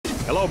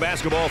Hello,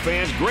 basketball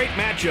fans. Great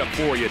matchup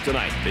for you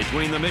tonight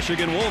between the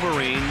Michigan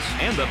Wolverines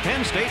and the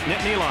Penn State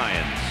Nittany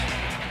Lions.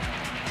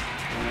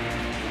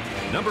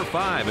 Number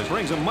 5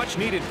 brings a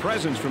much-needed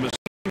presence from his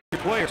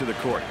player to the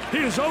court. He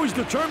is always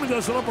determined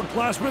as an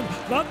upperclassman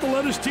not to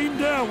let his team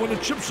down when the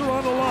chips are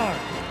on the line.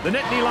 The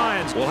Nittany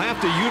Lions will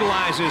have to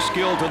utilize his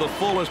skill to the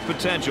fullest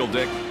potential,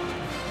 Dick.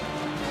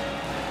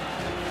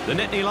 The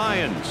Nittany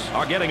Lions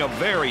are getting a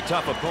very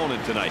tough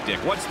opponent tonight,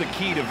 Dick. What's the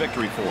key to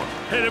victory for them?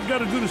 Hey, they've got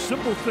to do the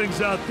simple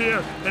things out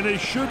there, and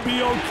they should be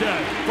okay.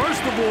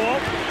 First of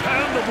all,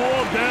 pound the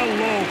ball down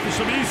low for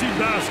some easy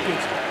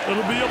baskets.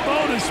 It'll be a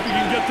bonus if you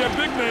can get their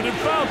big man in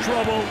foul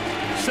trouble.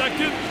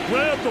 Second,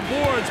 grab the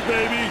boards,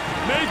 baby.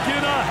 Make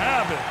it a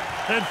habit.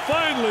 And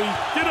finally,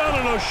 get out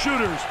of those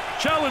shooters.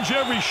 Challenge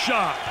every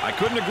shot. I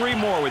couldn't agree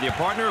more with you,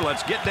 partner.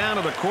 Let's get down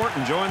to the court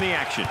and join the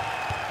action.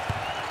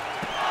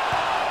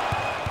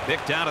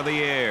 Picked out of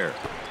the air.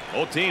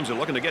 Both teams are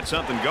looking to get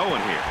something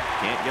going here.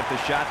 Can't get the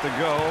shot to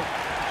go.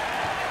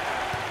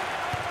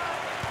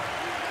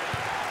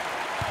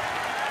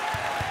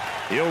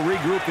 He'll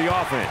regroup the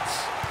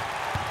offense.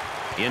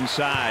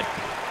 Inside.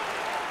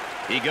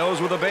 He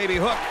goes with a baby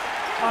hook.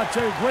 I'll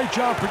tell you, great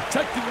job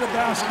protecting the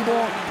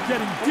basketball,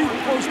 getting deep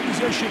post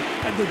position,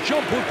 and the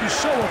jump hook is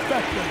so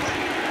effective.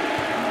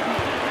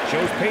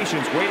 Shows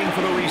patience waiting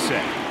for the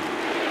reset.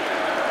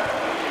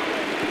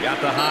 Got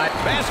the high.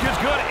 Basket's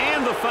good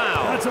and the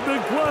foul. That's a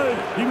big play.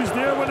 He was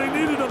there when they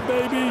needed him,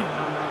 baby.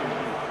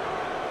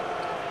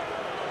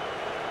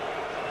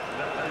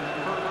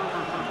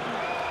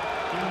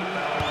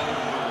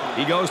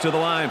 He goes to the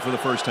line for the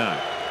first time.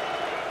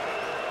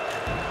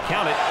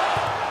 Count it.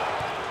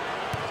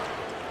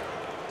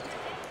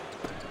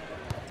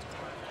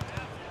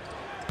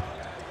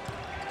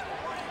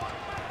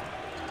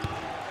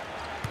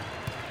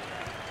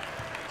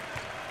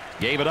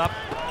 Gave it up.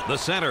 The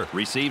center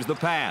receives the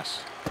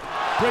pass.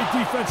 Great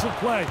defensive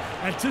play.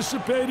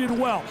 Anticipated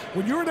well.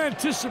 When you're an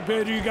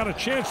anticipator, you got a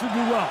chance to do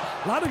well.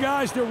 A lot of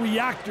guys, they're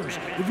reactors.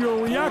 If you're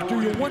a reactor,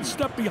 you're one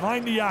step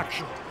behind the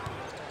action.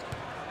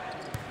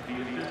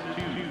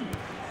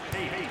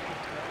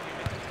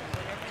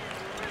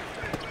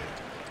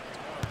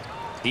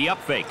 He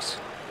up fakes.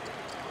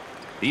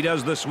 He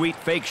does the sweet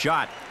fake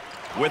shot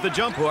with a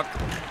jump hook.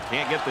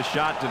 Can't get the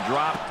shot to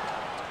drop.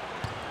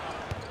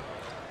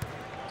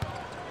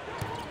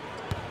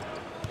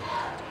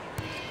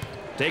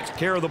 Takes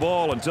care of the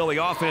ball until the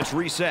offense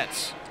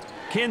resets.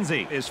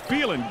 Kinsey is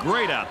feeling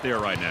great out there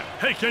right now.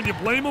 Hey, can you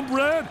blame him,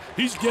 Brad?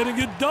 He's getting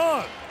it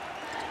done.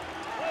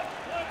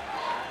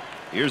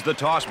 Here's the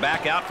toss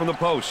back out from the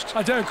post.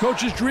 I tell you,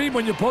 coach's dream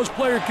when your post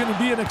player can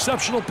be an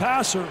exceptional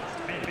passer.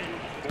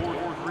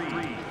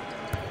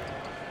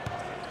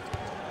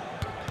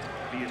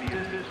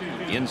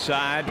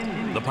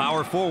 Inside, the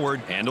power forward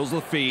handles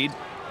the feed.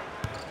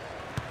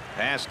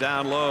 Pass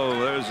down low.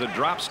 There's a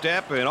drop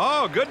step, and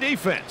oh, good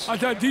defense. I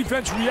thought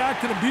defense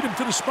reacted and beat him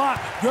to the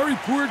spot. Very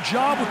poor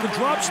job with the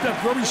drop step,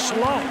 very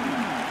slow.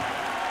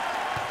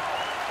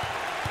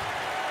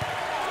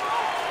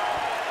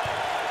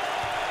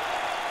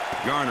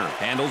 Garner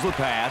handles the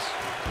pass.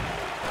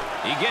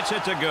 He gets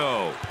it to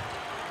go.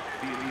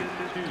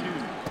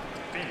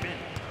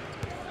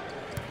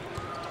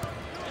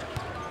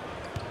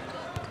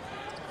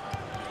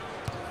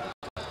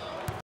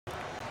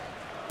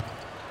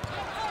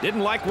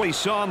 Didn't like what he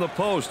saw on the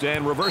post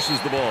and reverses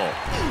the ball.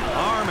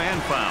 Arm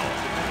and foul.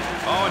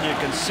 Oh, and you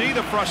can see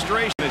the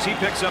frustration as he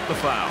picks up the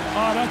foul.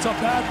 Oh, that's a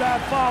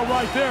bad foul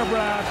right there,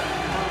 Brad.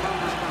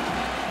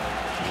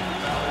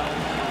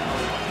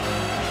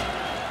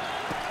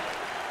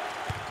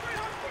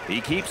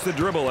 He keeps the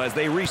dribble as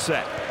they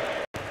reset.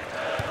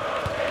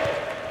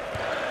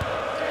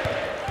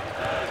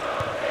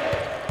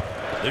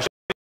 The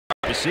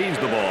shooter receives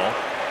the ball.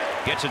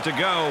 Gets it to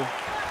go.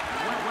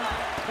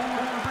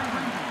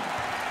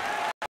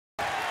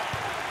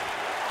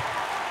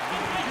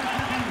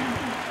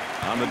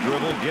 On the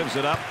dribble, gives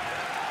it up.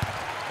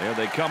 There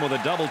they come with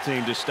a double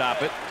team to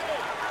stop it.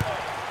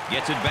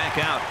 Gets it back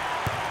out.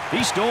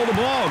 He stole the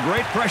ball.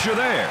 Great pressure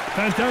there.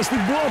 Fantastic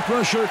ball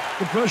pressure.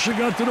 The pressure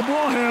got to the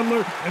ball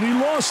handler, and he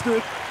lost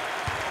it.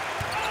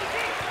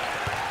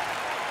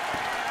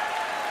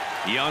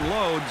 He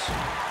unloads.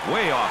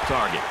 Way off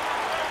target.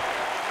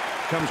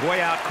 Comes way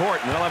out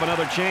court, and they'll have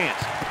another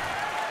chance.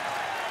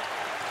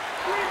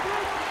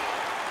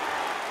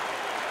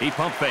 He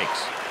pump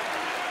fakes.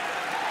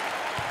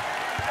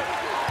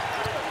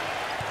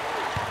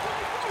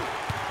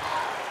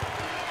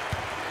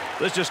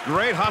 There's just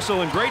great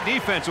hustle and great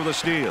defense with a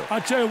steal. I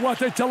tell you what,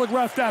 they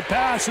telegraphed that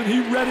pass, and he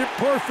read it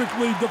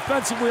perfectly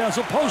defensively as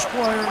a post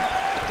player.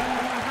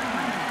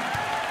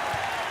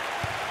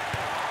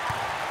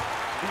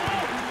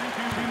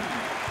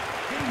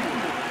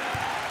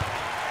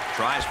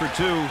 Tries for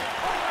two.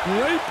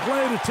 Great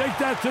play to take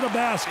that to the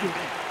basket.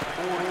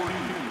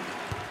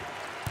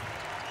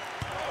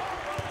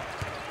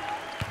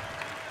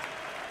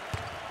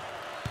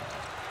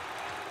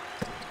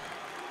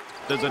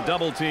 There's a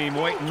double team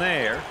waiting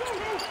there.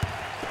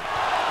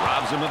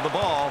 Robs him of the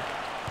ball.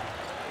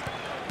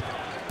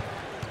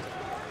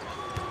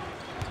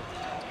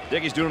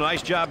 Dickey's doing a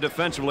nice job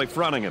defensively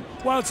fronting him.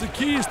 Well, it's the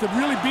key is to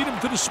really beat him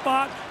to the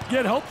spot,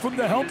 get help from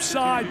the help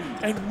side,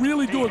 and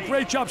really do a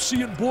great job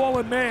seeing ball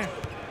and man.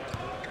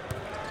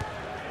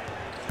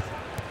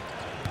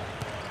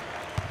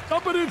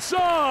 Dump it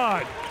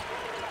inside.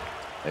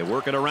 They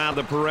work it around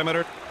the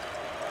perimeter.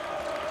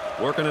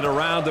 Working it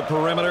around the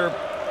perimeter.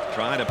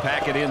 Trying to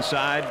pack it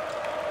inside.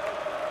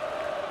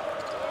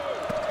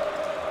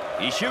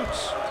 He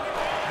shoots.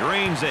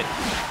 Drains it.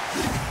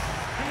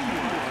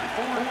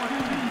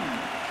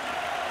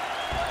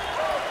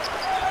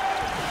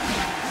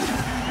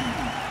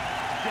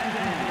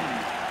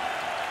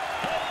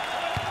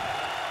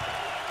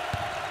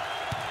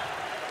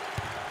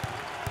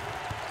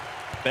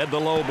 Fed the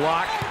low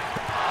block.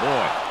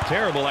 Boy,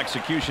 terrible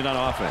execution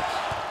on offense.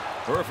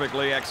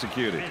 Perfectly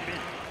executed.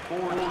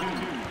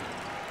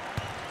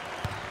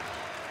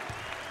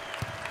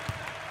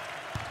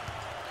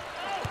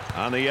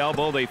 On the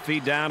elbow, they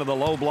feed down to the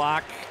low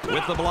block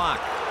with the block.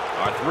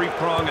 Our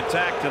three-prong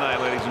attack tonight,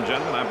 ladies and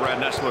gentlemen. I'm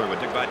Brad Nessler with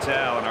Dick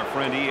Vitale and our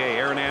friend EA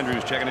Aaron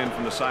Andrews checking in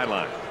from the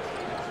sideline.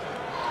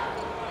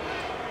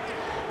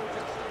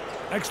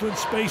 Excellent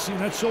spacing.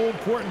 That's so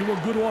important to a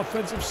good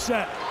offensive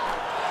set.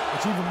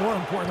 It's even more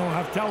important to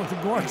have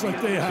talented guards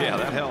like they have. Yeah,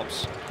 that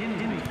helps.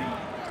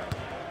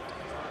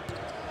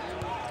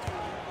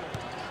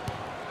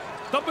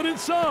 Dump it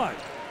inside.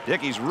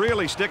 Dickey's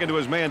really sticking to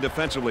his man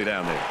defensively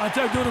down there. I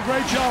tell you, doing a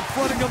great job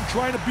fronting him,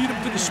 trying to beat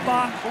him to the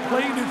spot,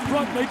 playing in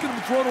front, making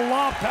him throw the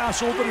lob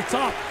pass over the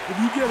top. If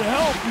you get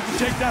help, you can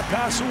take that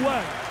pass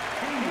away.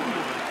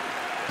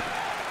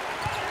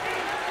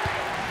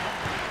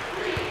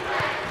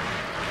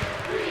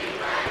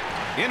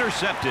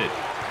 Intercepted.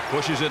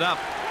 Pushes it up.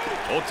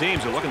 Both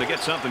teams are looking to get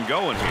something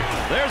going here.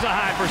 There's a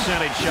high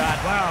percentage shot.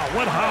 Wow,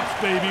 what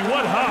hops, baby,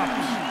 what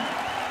hops.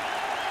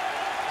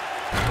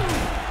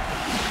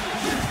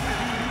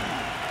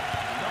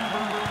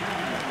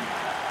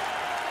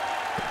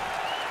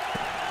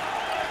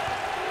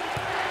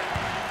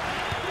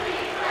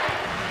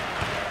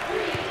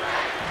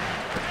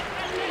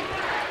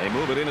 They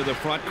move it into the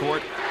front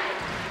court.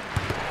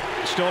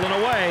 Stolen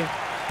away.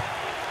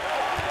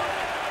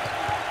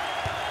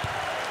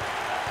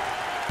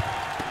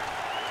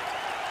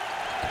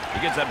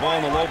 He gets that ball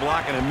in the low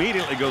block and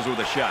immediately goes with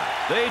a shot.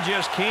 They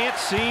just can't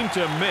seem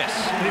to miss.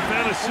 They've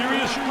had a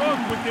serious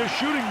struggle with their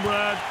shooting,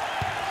 Brad.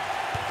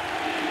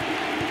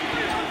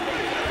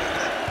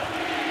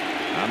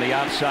 On the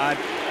outside.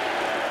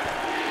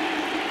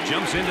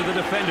 Jumps into the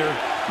defender.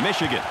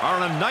 Michigan are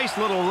on a nice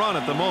little run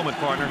at the moment,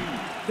 partner.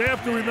 They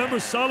have to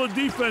remember solid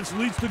defense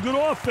leads to good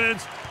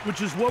offense,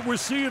 which is what we're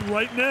seeing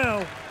right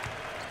now.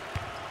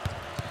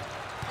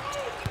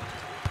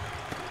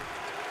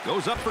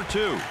 Goes up for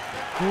two.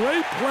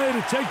 Great play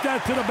to take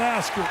that to the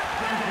basket.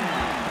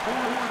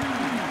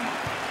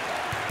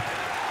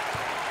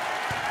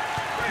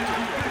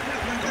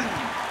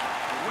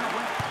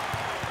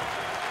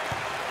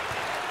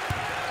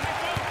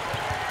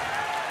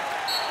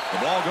 The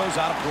ball goes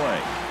out of play.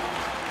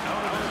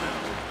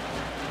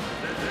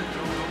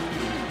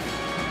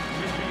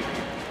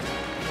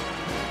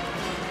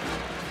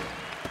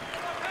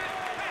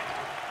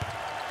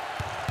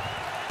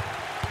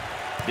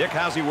 Dick,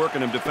 how's he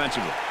working him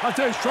defensively? I'll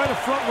tell you, he's trying to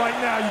front right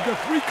now. You've got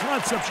three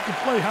concepts. You can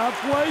play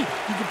halfway,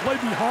 you can play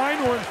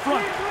behind, or in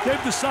front.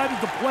 They've decided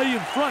to play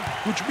in front,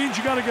 which means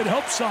you got to get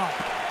help side.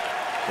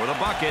 For the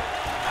bucket.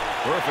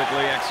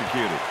 Perfectly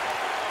executed.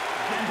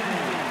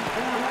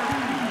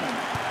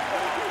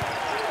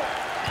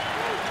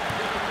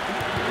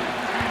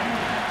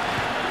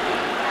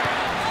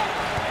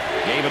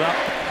 Gave it up.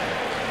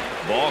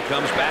 Ball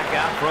comes back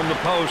out from the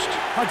post.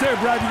 I'll tell you,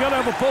 Brad, you got to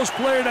have a post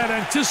player that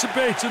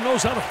anticipates and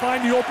knows how to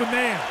find the open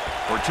man.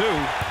 For two.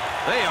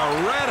 They are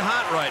red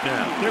hot right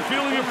now. They're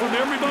feeling it from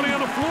everybody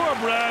on the floor,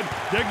 Brad.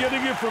 They're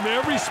getting it from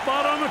every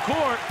spot on the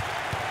court.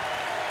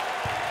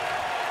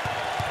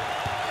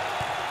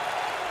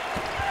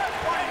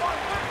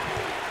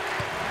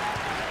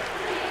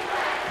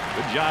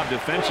 Good job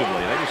defensively.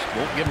 They just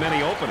won't give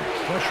many openings.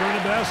 Pressure in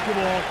the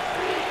basketball.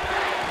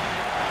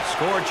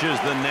 Scorches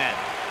the net.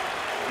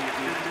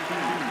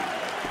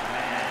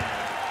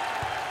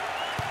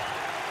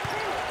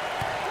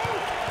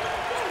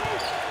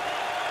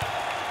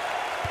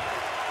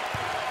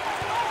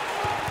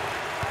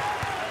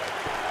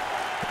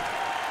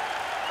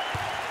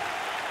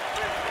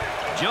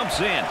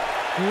 Jumps in.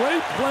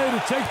 Great play to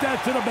take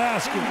that to the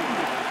basket.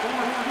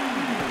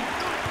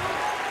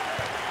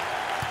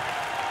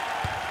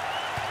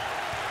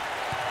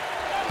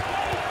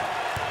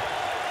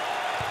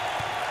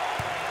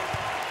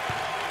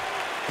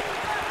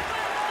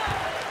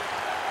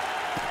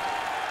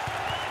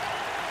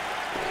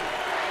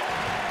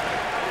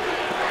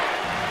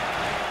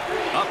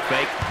 Up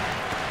fake.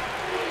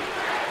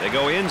 They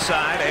go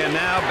inside and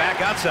now back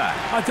outside.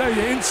 I tell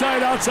you,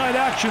 inside-outside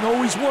action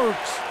always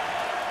works.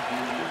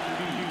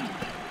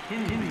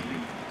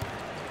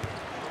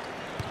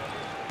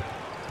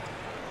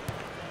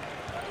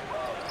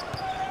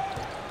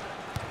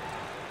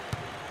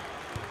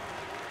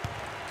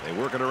 They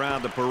work it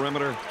around the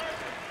perimeter.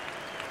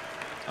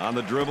 On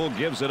the dribble,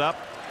 gives it up.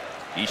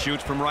 He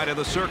shoots from right of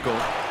the circle.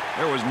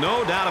 There was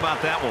no doubt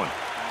about that one.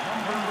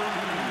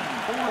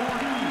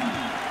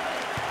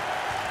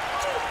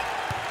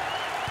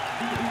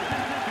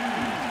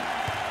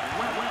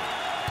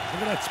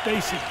 Look at that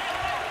spacing.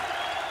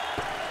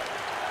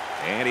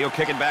 And he'll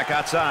kick it back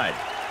outside.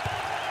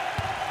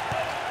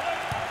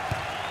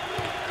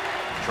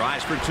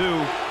 Tries for two.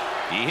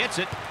 He hits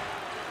it.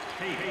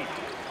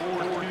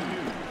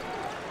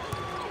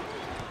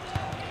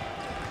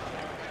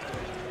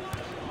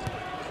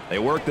 They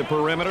work the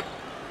perimeter.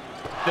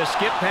 The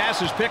skip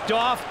pass is picked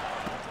off.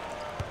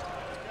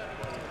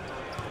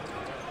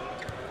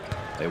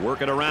 They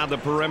work it around the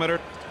perimeter.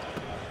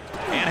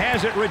 And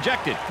has it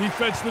rejected.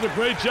 Defense did a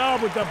great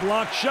job with that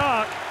blocked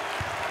shot.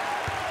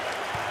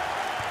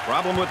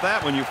 Problem with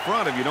that, when you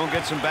front, if you don't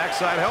get some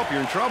backside help,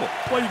 you're in trouble.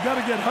 Well, you got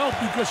to get help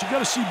because you got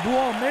to see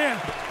ball man.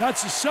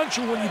 That's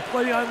essential when you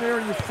play on there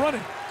and you're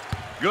fronting.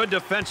 Good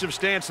defensive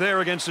stance there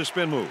against the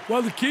spin move.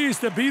 Well, the key is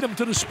to beat him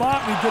to the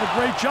spot, and he did a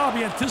great job.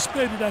 He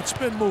anticipated that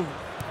spin move.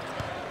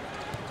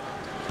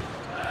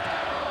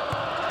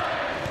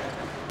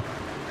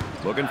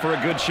 Looking for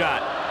a good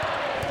shot.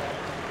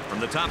 From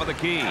the top of the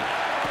key.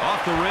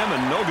 Off the rim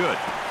and no good.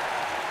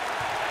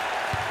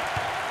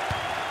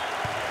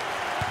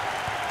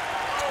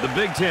 The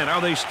Big Ten,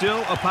 are they still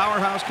a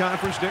powerhouse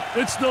conference, Dick?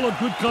 It's still a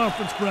good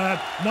conference, Brad.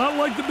 Not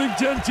like the Big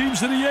Ten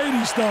teams of the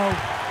 80s, though.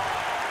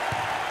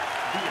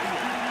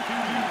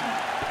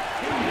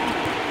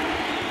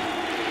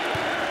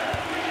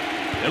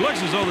 It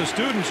looks as though the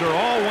students are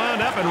all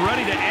wound up and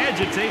ready to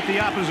agitate the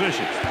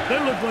opposition. They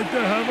look like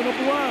they're having a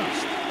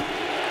blast.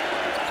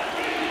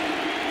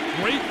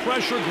 Great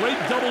pressure, great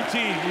double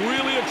team,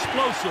 really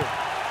explosive.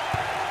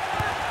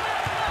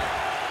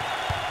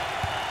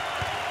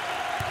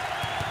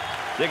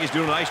 Dickey's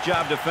doing a nice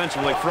job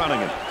defensively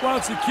fronting him. Well,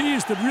 it's the key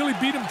is to really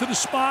beat him to the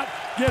spot,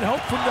 get help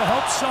from the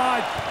help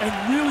side, and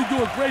really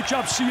do a great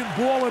job seeing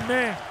ball and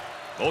man.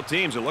 Both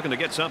teams are looking to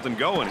get something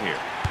going here.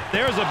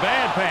 There's a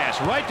bad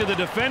pass right to the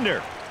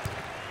defender.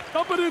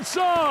 Up and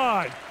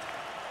inside.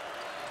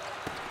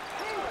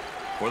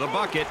 For the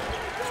bucket.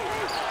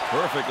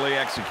 Perfectly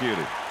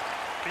executed.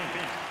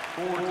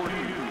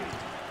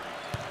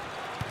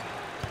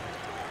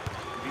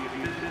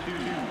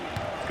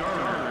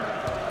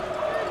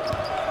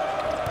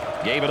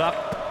 Gave it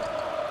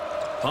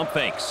up. Pump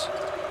fakes.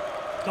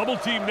 Double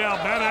team now,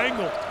 bad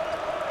angle.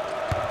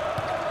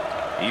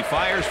 He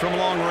fires from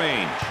long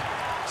range.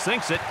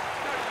 Sinks it.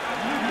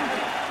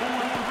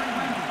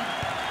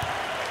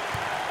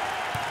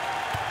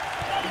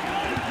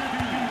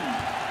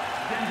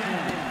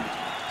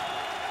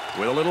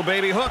 With a little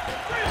baby hook.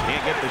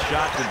 Can't get the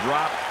shot to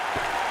drop.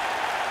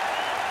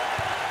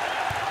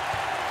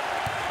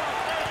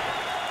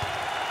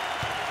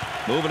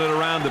 Moving it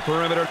around the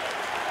perimeter.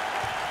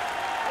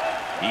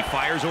 He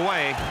fires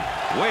away.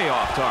 Way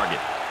off target.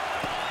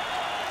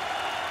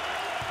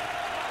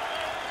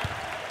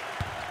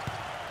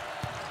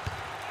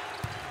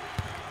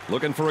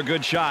 Looking for a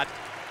good shot.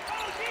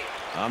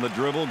 On the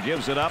dribble,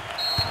 gives it up.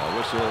 A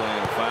whistle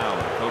and a foul.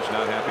 The coach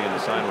not happy in the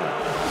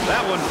sideline.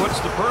 That one puts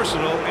the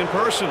personal in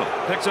personal.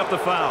 Picks up the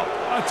foul.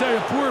 I tell you,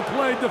 poor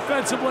play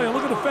defensively.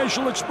 Look at the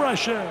facial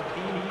expression.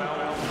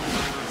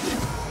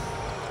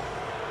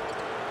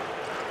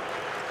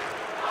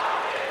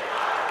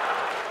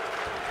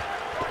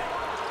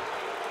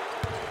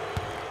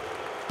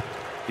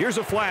 Here's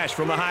a flash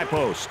from the high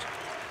post.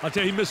 I'll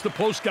tell you, he missed the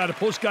post guy. The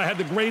post guy had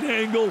the great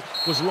angle,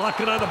 was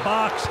locking on the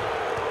box.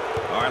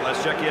 All right,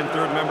 let's check in.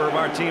 Third member of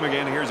our team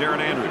again. Here's Aaron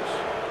Andrews.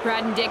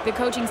 Brad and Dick, the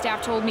coaching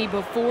staff told me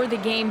before the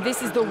game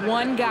this is the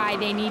one guy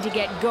they need to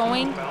get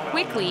going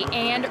quickly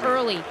and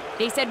early.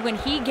 They said when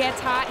he gets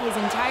hot, his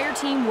entire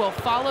team will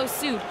follow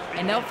suit,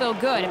 and they'll feel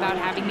good about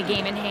having the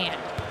game in hand.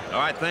 All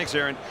right, thanks,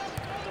 Aaron.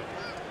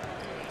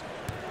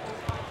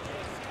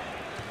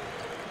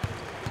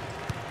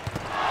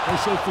 They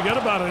say forget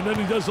about it, and then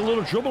he does a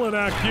little dribbling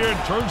act here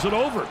and turns it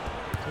over.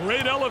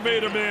 Great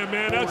elevator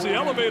man. That's the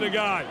elevator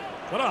guy.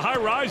 What a high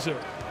riser.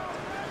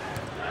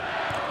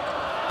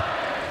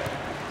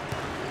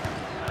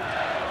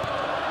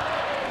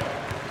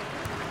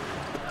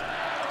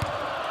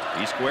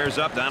 He squares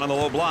up down on the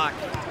low block.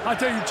 I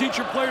tell you, teach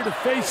your player to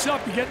face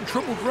up. You get in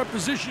triple threat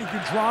position. You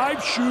can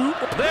drive, shoot.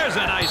 There's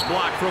a nice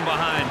block from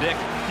behind, Dick.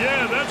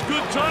 Yeah, that's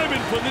good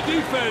timing for the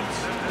defense.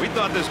 We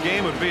thought this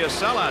game would be a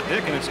sellout,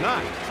 Dick, and it's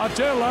not. I'll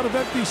tell you, a lot of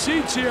empty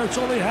seats here. It's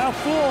only half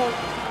full.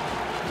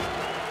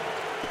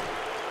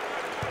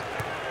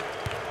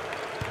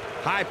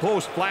 High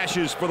post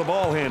flashes for the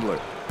ball handler.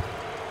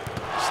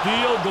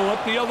 Steal, go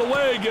up the other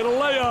way, get a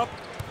layup.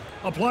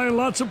 Applying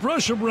lots of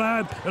pressure,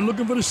 Brad, and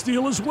looking for the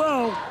steal as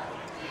well.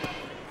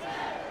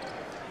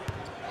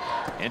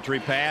 Entry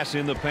pass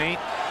in the paint.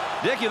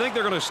 Dick, you think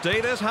they're going to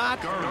stay this hot?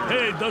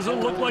 Hey, it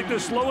doesn't look like they're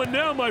slowing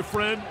down, my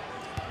friend.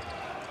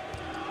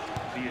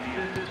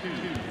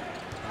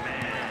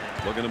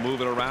 Looking to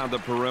move it around the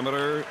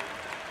perimeter.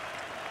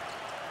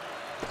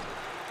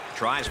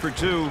 Tries for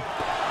two,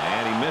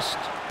 and he missed.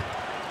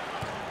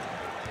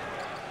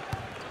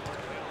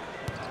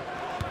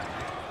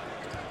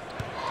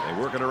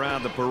 Working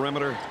around the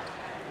perimeter.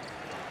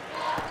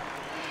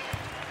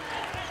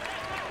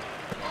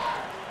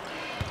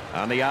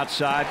 On the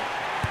outside.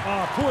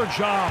 Poor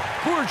job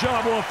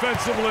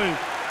offensively.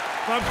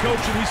 If I'm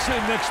coaching, he's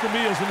sitting next to me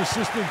as an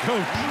assistant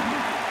coach.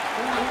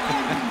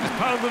 He's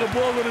pounding the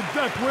ball to the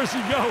deck. Where's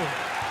he going?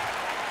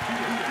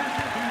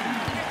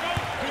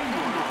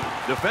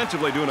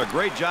 Defensively doing a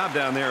great job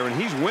down there, and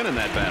he's winning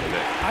that battle,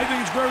 Dick. I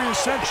think it's very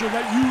essential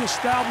that you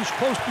establish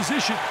close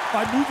position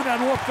by moving that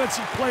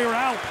offensive player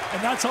out,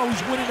 and that's how he's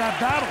winning that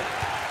battle.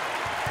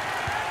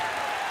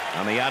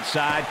 On the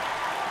outside.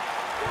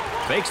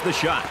 Fakes the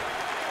shot.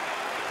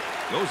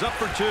 Goes up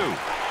for two.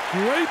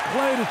 Great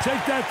play to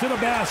take that to the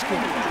basket.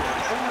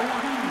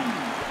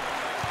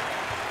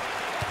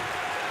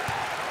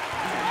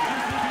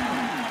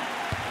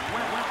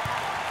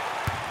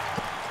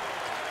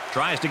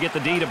 Tries to get the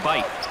D to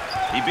bite.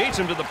 He beats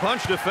him to the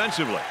punch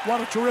defensively.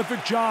 What a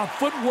terrific job.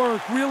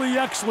 Footwork really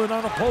excellent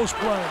on a post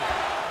play.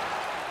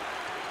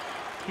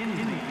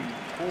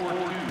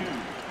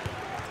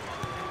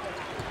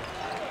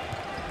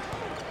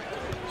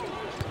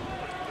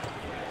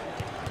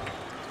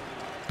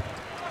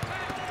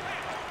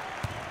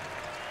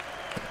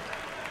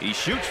 He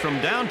shoots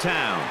from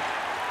downtown.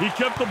 He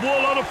kept the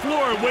ball on the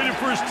floor and waited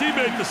for his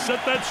teammate to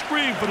set that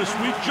screen for the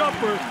sweet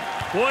jumper.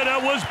 Boy,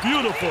 that was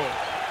beautiful.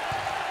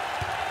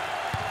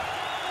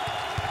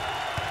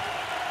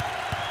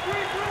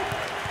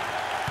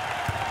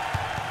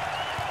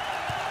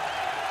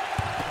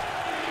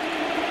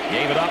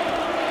 Gave it up.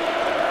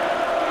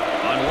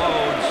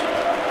 Unloads.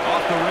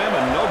 Off the rim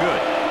and no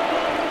good.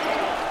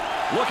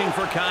 Looking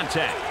for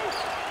contact.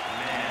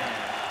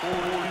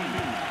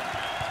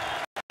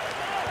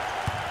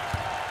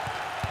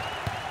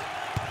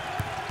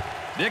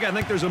 Dick, I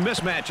think there's a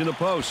mismatch in the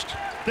post.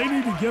 They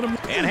need to get him.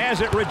 And has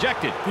it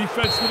rejected.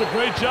 Defense did a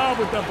great job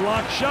with that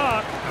block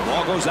shot. The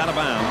ball goes out of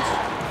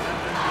bounds.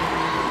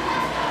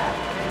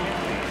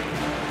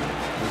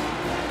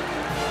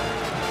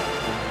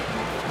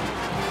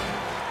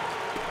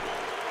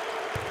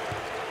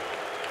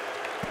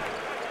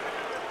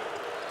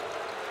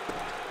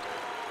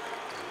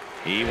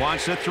 He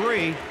wants a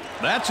three.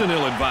 That's an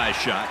ill-advised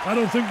shot. I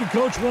don't think the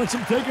coach wants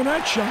him taking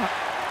that shot.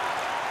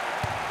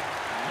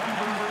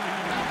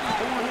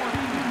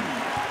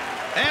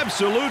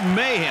 Absolute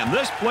mayhem.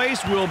 This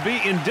place will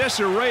be in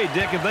disarray,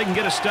 Dick, if they can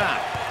get a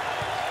stop.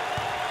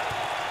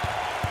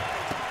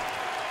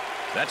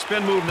 That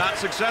spin move not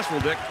successful,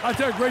 Dick. I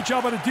tell you, great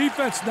job on the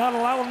defense, not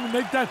allowing him to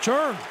make that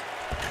turn.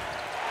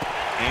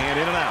 And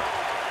in and out.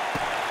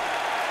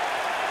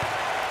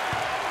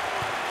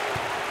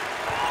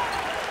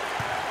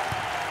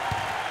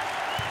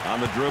 On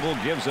the dribble,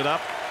 gives it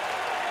up.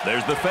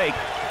 There's the fake.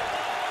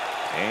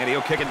 And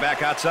he'll kick it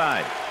back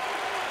outside.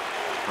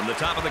 From the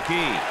top of the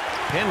key,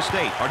 Penn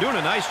State are doing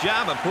a nice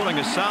job of putting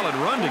a solid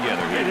run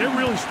together here. Hey, they're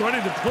really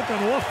starting to click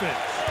on offense.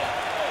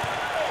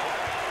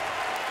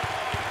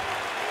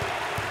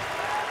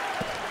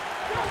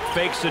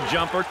 Fakes a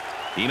jumper.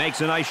 He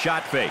makes a nice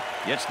shot fake.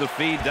 Gets the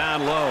feed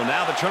down low.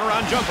 Now the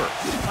turnaround jumper.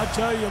 I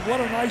tell you, what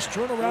a nice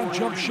turnaround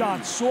jump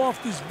shot.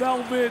 Soft as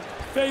velvet,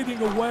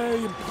 fading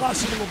away,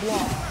 impossible to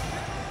block.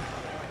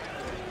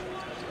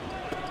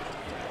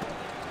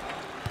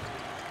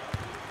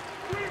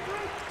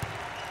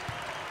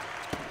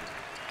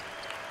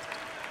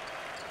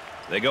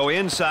 They go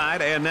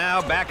inside and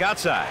now back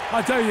outside.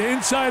 I tell you,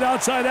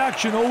 inside-outside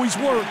action always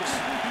works.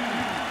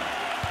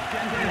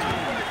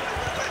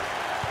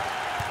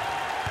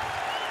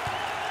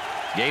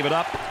 Gave it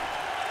up.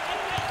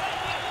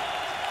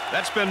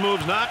 That spin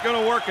move's not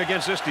going to work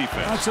against this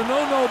defense. That's a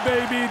no-no,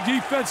 baby.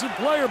 Defensive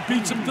player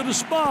beats him to the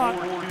spot.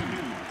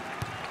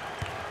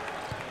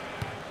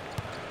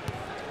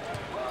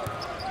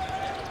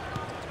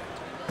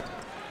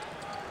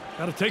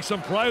 Got to take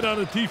some pride on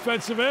the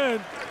defensive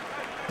end.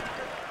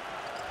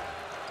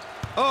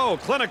 Oh,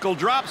 clinical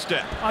drop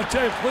step. I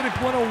tell you, Clinic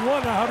 101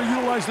 on how to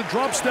utilize the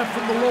drop step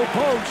from the low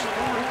post.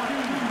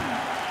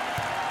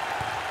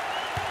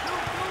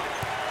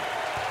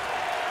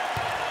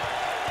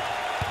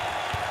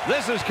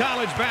 This is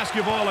college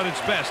basketball at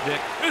its best,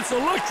 Dick. It's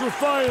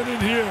electrifying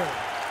in here.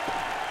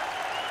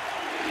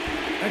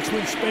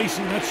 Excellent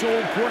spacing. That's so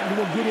important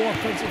to a good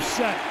offensive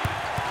set.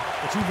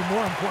 It's even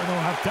more important to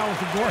have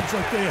talented guards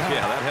like they have.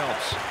 Yeah, that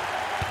helps.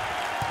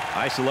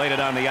 Isolated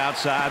on the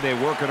outside.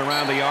 They're working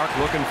around the arc,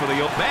 looking for the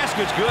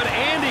basket's good,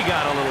 and he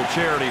got a little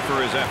charity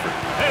for his effort.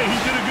 Hey, he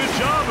did a good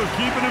job of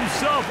keeping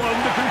himself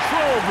under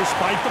control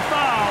despite the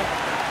foul.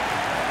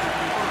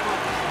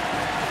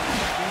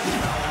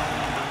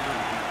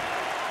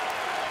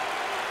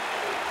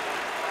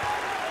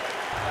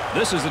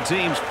 This is the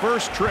team's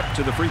first trip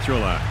to the free throw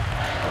line.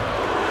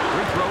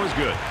 Free throw is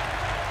good.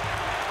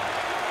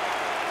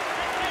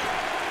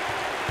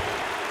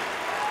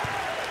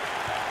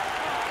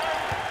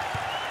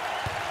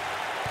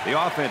 The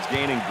offense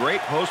gaining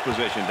great post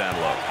position down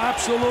low.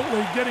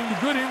 Absolutely. Getting the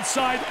good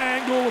inside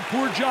angle. A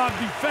poor job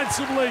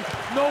defensively.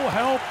 No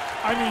help.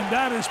 I mean,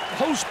 that is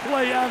post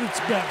play at its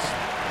best.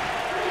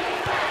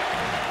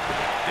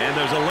 And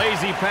there's a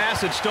lazy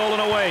pass. It's stolen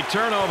away.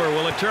 Turnover.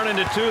 Will it turn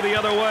into 2 the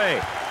other way?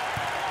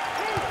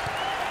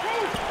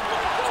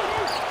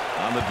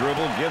 On the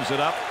dribble, gives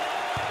it up.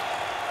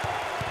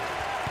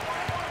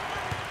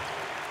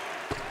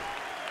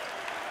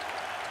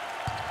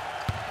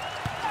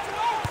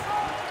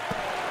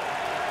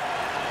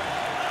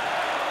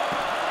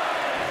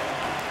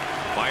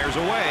 Fires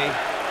away.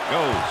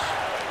 Goes.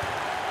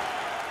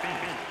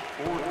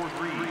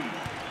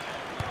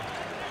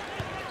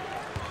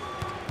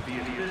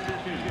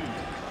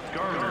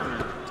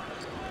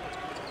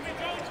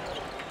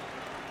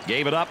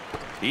 Gave it up.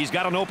 He's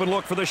got an open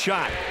look for the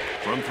shot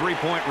from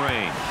three-point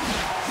range.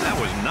 That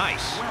was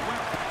nice.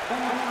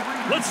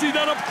 Let's see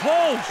that up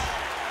close.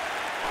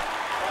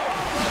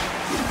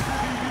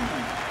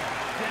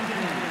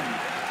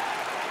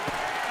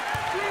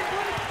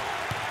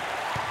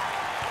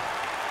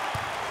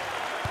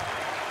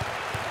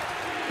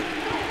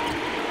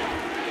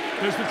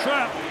 There's the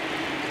trap.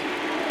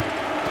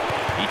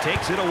 He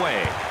takes it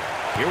away.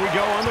 Here we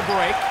go on the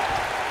break.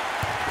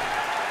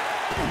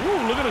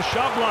 Ooh, look at the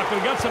shot block, but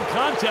he got some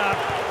contact.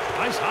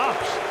 Nice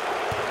hops.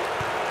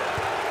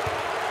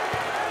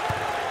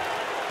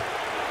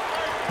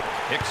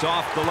 Picks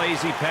off the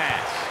lazy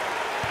pass.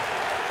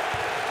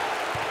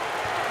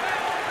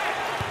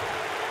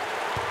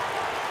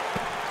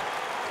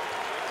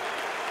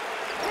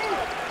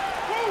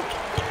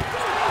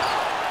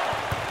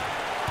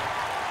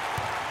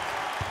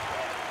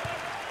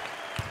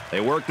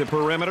 They work the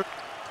perimeter.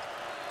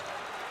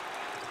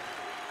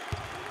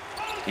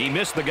 He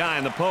missed the guy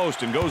in the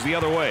post and goes the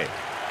other way.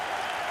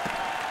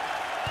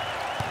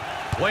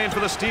 Playing for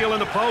the steal in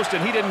the post,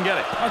 and he didn't get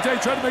it. I'll tell you,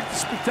 he tried to make the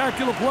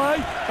spectacular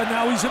play, but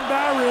now he's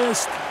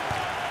embarrassed.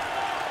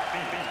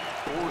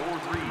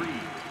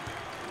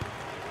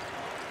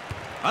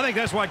 I think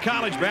that's why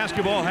college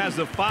basketball has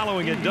the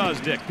following it does,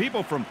 Dick.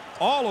 People from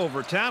all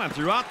over town and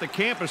throughout the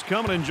campus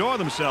come and enjoy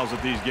themselves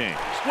at these games.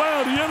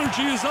 Wow, the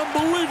energy is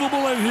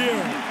unbelievable in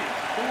here.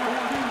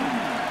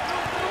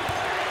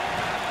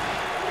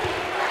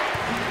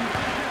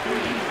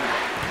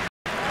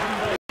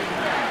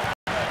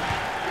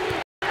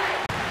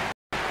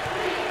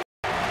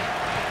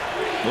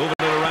 Moving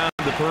it around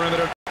the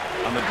perimeter.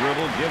 On the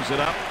dribble, gives it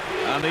up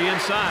on the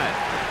inside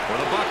for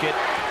the bucket.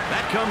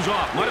 That comes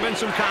off. Might have been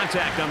some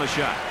contact on the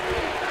shot.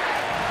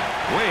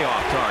 Way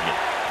off target.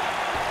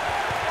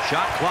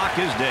 Shot clock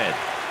is dead.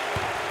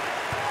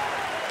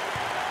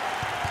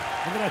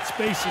 Look at that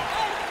spacing.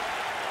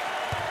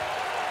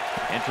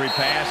 Entry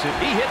pass.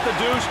 He hit the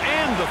deuce,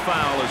 and the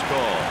foul is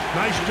called.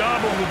 Nice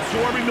job of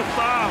absorbing the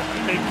foul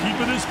and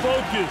keeping his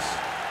focus.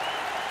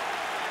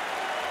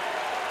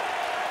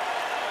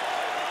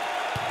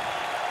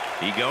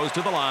 He goes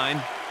to the line.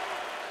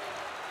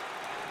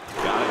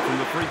 Got it from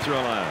the free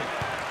throw line.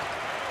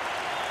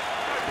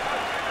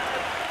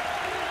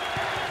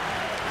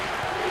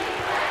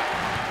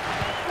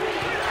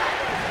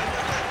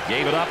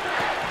 Gave it up.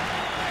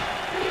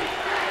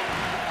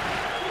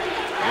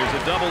 Here's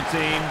a double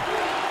team.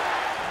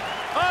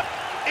 Up.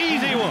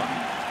 Easy one.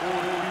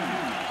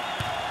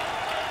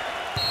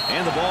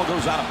 And the ball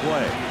goes out of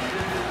play.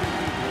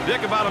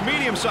 Dick, about a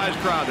medium-sized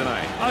crowd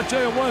tonight. I'll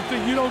tell you one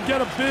thing, you don't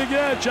get a big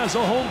edge as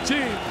a home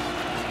team.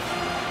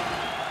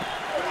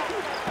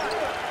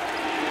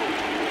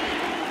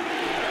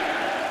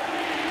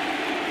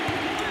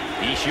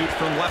 He shoots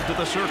from left of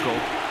the circle.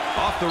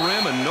 Off the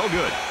rim and no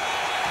good.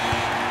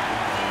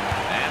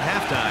 At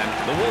halftime,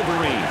 the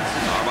Wolverines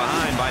are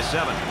behind by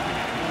 7.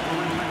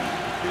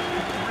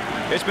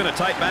 It's been a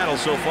tight battle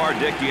so far,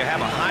 Dick. Do you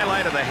have a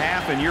highlight of the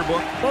half in your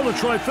book? Well, the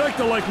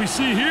trifecta, like we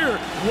see here,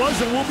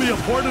 was and will be a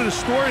part of the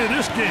story of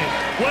this game.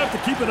 We'll have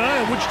to keep an eye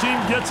on which team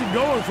gets it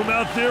going from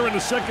out there in the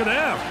second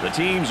half. The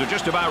teams are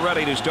just about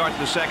ready to start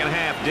the second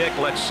half, Dick.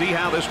 Let's see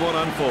how this one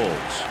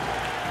unfolds.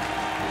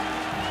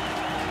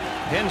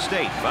 Penn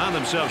State found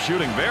themselves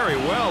shooting very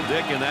well,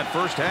 Dick, in that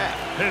first half.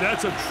 Hey,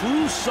 that's a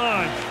true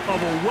sign of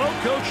a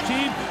well-coached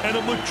team and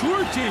a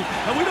mature team.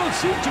 And we don't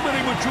see too many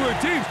mature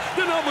teams.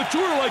 They're not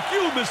mature like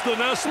you, Mr.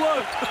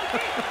 Nessler.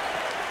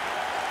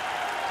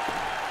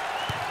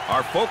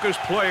 Our focus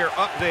player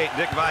update,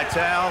 Dick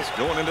Vitale's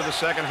going into the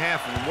second half.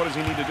 What does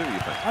he need to do, you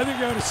think? I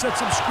think they're going to set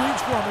some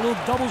screens for him, a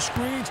little double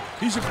screens.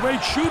 He's a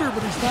great shooter,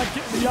 but he's not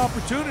getting the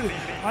opportunity.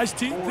 I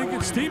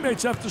think his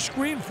teammates have to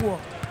screen for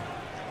him.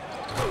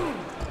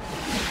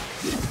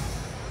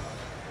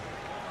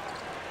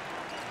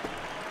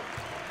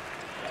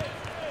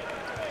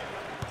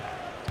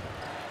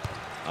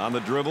 On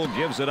the dribble,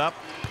 gives it up.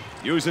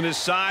 Using his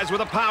size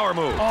with a power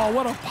move. Oh,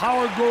 what a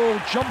power goal.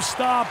 Jump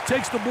stop,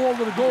 takes the ball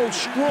to the goal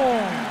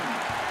strong.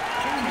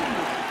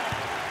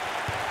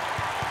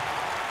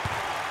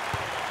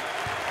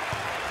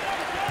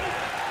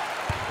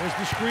 There's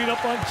the screen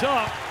up on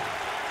top.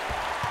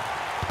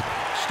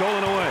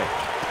 Stolen away.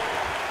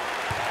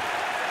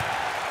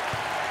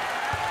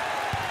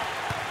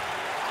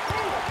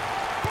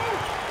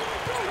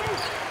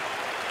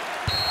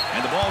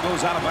 And the ball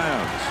goes out of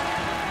bounds.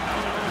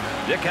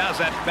 Dick, how's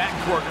that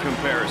backcourt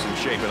comparison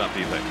shaping up, do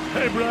you think?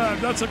 Hey, Brad,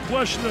 that's a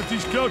question that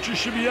these coaches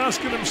should be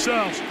asking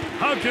themselves.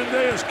 How can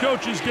they, as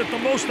coaches, get the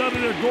most out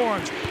of their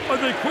guards? Are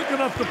they quick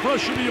enough to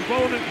pressure the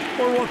opponent,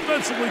 or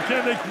offensively,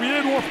 can they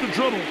create off the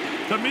dribble?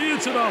 To me,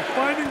 it's about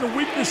finding the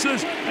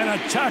weaknesses and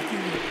attacking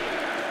them.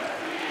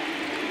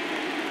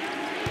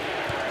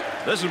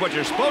 This is what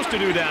you're supposed to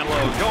do down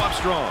low. Go up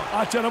strong.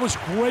 I tell you, that was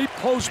great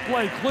post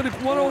play. Clinic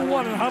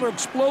 101 on how to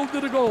explode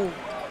to the goal.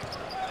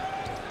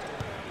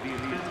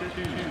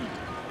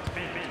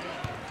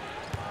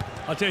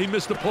 I'll tell you, he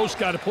missed the post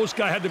guy. The post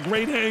guy had the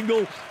great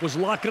angle, was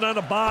locking on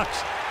the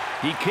box.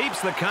 He keeps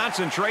the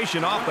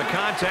concentration off the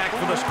contact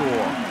for the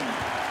score.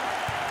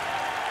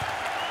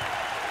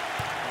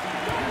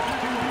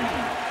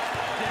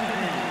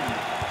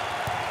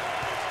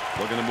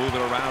 Looking to move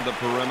it around the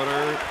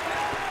perimeter.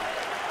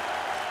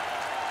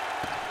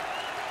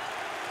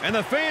 And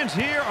the fans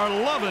here are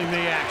loving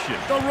the action.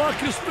 The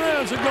Rutgers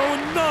fans are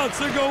going nuts.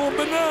 They're going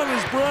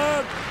bananas,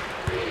 Brad.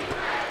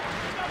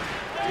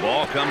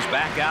 Ball comes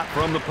back out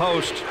from the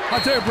post. I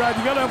tell you, Brad,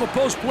 you got to have a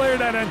post player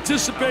that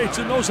anticipates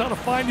and knows how to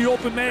find the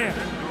open man.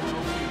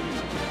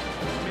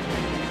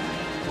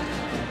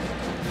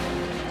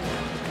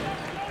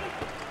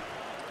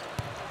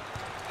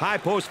 High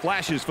post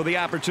flashes for the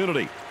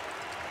opportunity.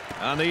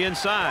 On the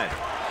inside,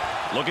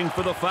 looking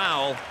for the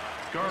foul.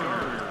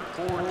 Gardner,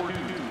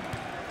 4-2.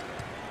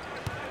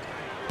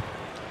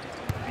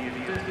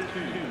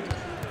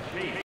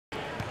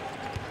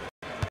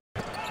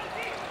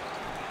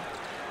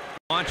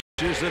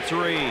 Launches the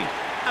three.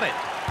 Got it.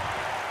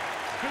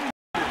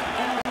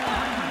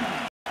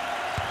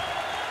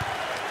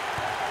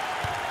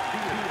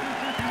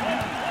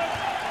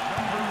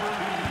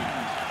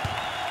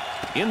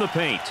 In the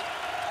paint.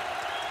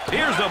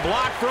 Here's a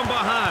block from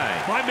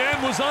behind. My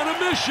man was on a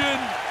mission.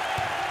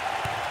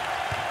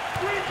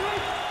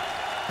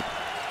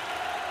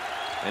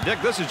 And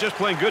Dick, this is just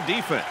playing good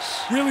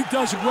defense. Really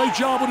does a great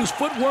job with his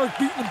footwork,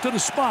 beating him to the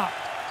spot.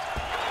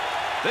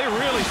 They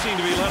really seem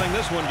to be letting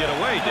this one get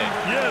away, Dick.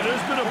 Yeah,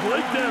 there's been a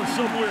breakdown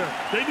somewhere.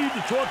 They need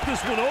to talk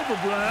this one over,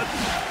 Brad.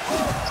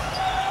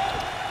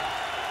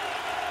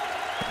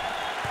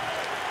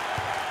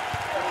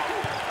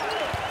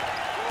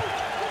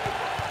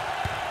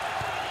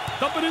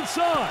 Dump it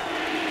inside.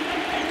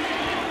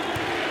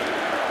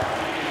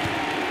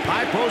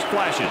 High post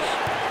flashes.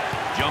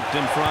 Jumped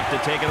in front to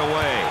take it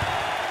away.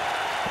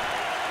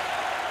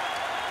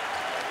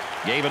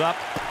 Gave it up.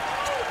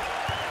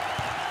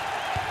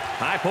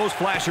 High post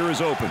flasher is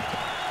open.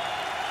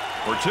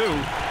 For two,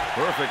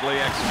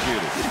 perfectly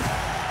executed.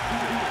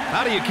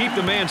 How do you keep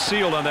the man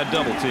sealed on that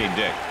double team,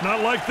 Dick? Not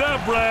like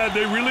that, Brad.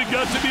 They really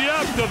got to be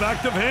active.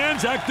 Active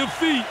hands, active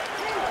feet.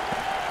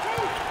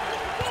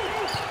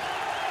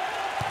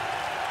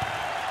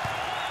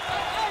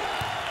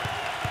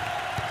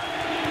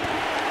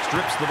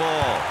 Strips the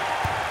ball.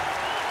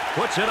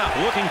 Puts it up,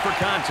 looking for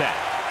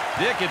contact.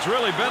 Dick, it's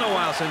really been a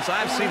while since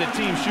I've seen a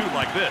team shoot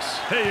like this.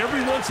 Hey,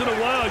 every once in a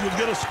while you'll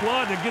get a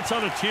squad that gets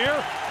on a tear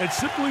and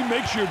simply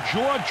makes your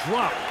jaw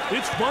drop.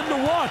 It's fun to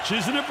watch,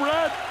 isn't it,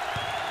 Brad?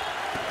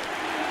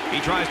 He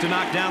tries to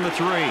knock down the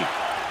three.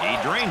 He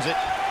drains it.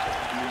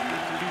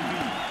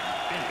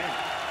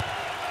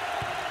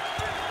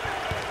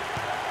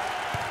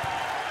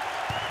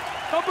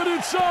 Up and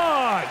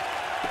inside.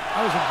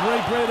 That was a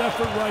great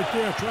effort right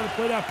there. Trying to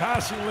play that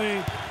passing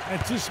lane.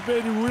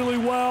 Anticipating really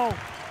well.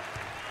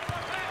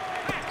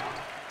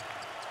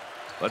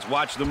 Let's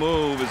watch the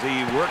move as he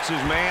works his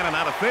man and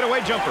out a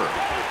fadeaway jumper.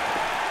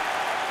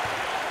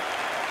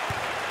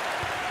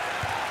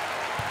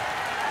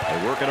 They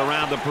work it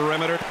around the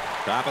perimeter.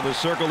 Top of the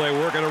circle, they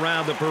work it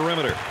around the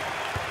perimeter.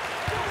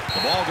 The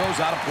ball goes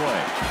out of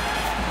play.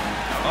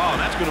 Oh,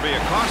 that's going to be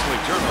a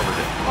costly turnover.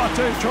 I'll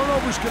tell you,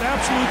 turnovers can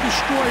absolutely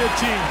destroy a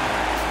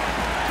team.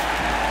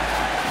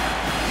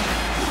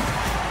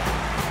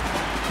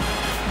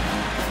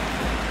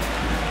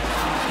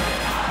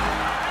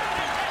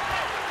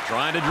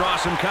 Trying to draw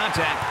some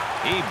contact.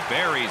 He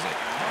buries it.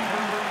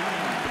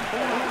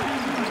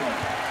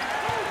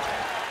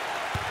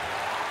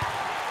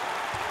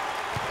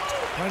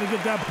 Trying to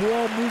get that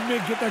ball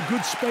movement, get that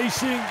good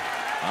spacing.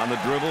 On the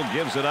dribble,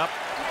 gives it up.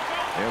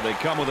 There they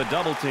come with a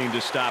double team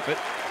to stop it.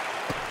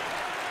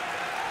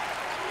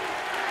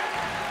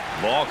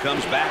 Ball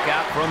comes back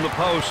out from the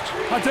post.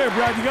 I tell you,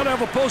 Brad, you got to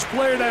have a post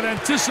player that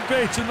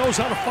anticipates and knows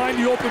how to find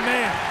the open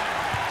man.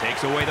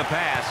 Takes away the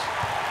pass.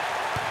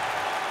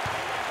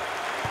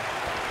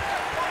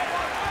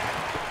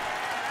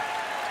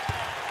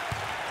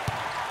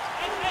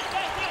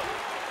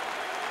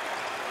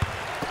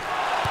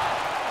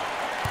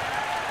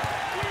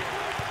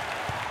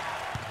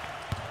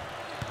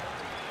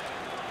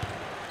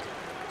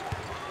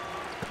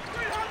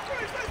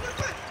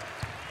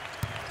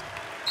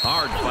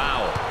 Hard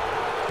foul.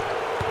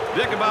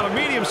 Dick, about a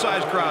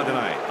medium-sized crowd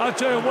tonight. I'll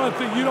tell you one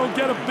thing, you don't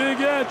get a big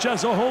edge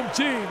as a home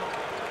team.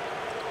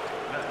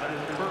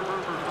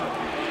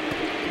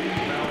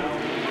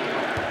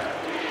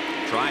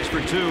 Tries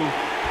for two.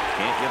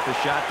 Can't get the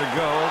shot to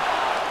go.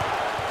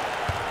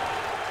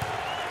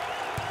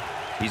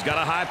 He's got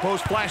a high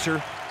post flasher.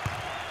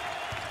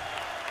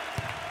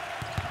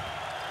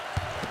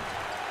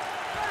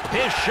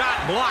 His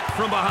shot blocked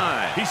from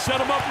behind. He set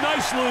him up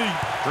nicely.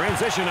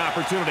 Transition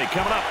opportunity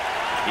coming up.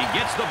 He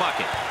gets the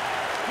bucket.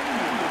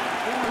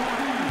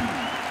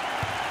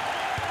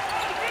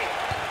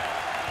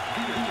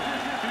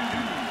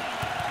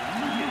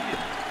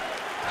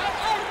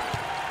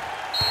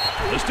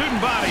 The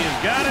student body has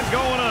got it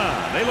going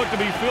on. They look to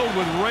be filled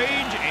with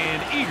rage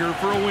and eager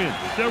for a win.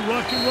 They're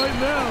rocking right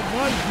now.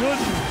 My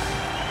goodness.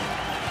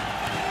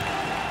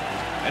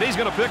 And he's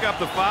going to pick up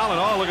the foul, and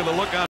oh, look at the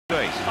look on his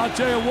face. I'll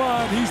tell you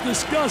what, he's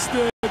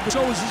disgusted, but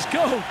so is his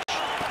coach.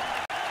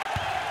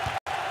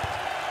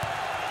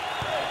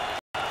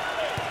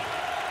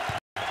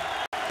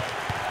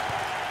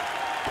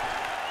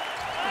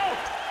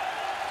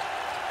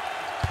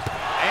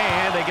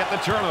 And they get the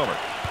turnover.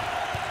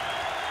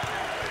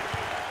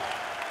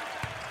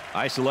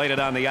 Isolated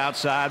on the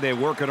outside. They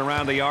work it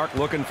around the arc,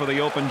 looking for the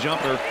open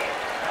jumper.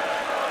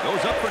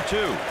 Goes up for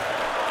two.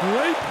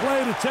 Great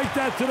play to take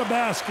that to the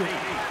basket.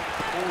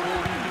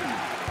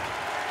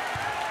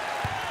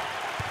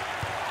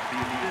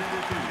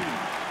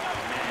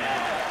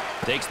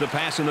 Takes the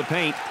pass in the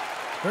paint.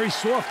 Very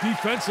soft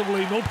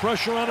defensively. No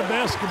pressure on the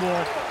basketball.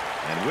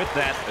 And with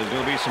that, there's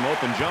going to be some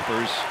open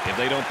jumpers if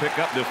they don't pick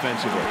up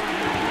defensively.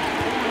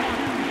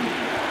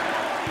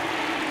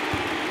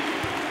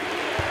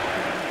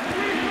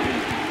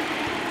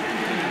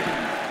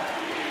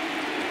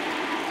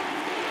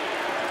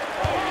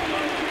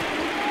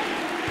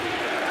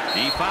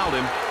 He fouled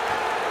him.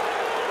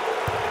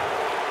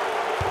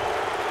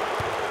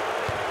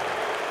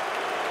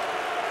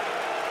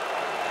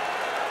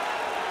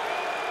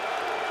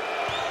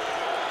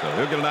 So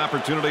he'll get an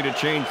opportunity to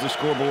change the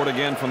scoreboard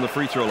again from the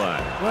free throw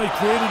line. Well, he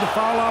created the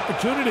foul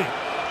opportunity.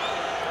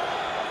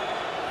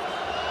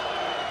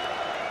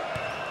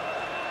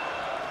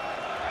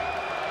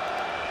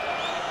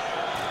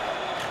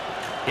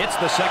 Hits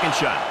the second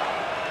shot.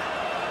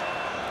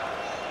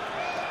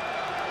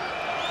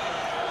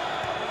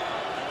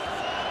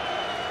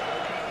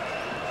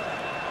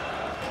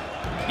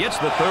 Gets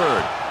the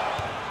third.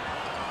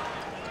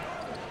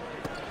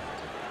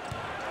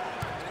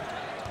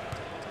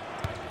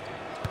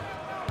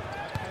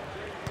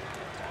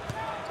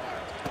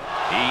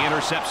 He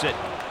intercepts it.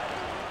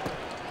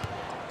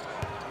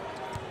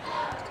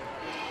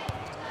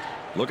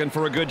 Looking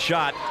for a good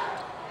shot.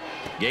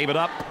 Gave it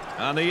up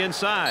on the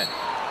inside.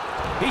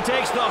 He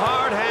takes the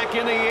hard hack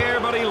in the air,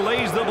 but he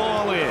lays the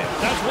ball in.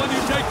 That's one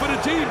you take for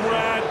the team,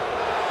 Brad.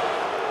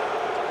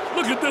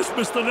 Look at this,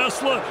 Mr.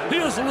 Nessler. He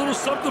has a little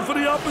something for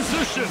the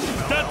opposition.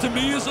 That, to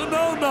me, is a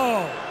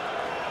no-no.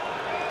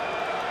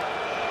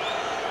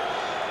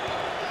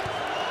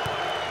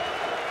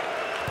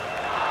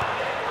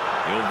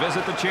 He'll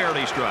visit the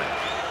charity stripe.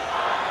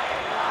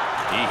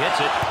 He hits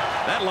it.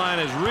 That line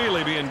is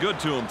really being good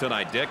to him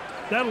tonight, Dick.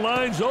 That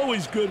line's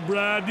always good,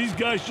 Brad. These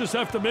guys just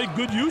have to make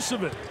good use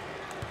of it.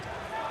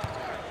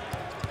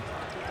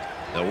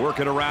 They'll work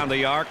it around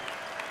the arc.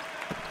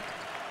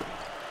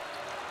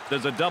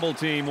 There's a double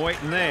team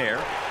waiting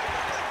there.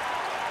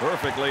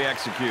 Perfectly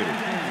executed.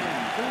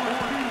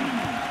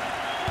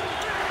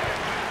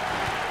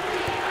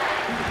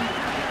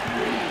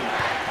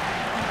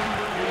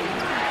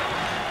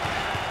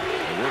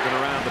 They're working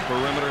around the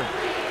perimeter.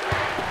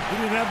 He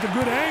didn't have the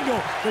good angle.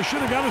 They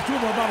should have got it to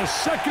him about a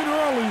second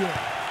earlier.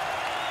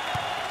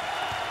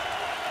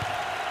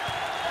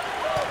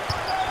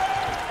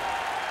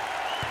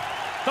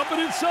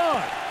 Coming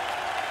inside.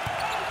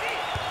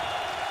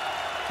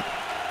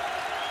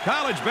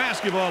 College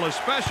basketball is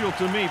special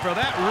to me for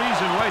that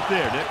reason right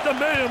there, Dick. The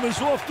man is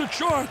off the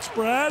charts,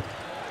 Brad.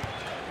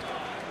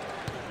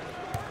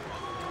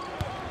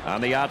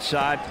 On the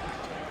outside.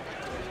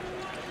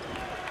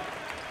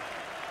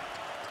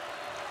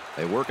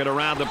 They work it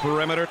around the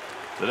perimeter.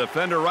 The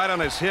defender right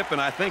on his hip,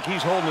 and I think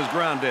he's holding his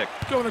ground, Dick.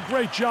 Doing a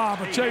great job.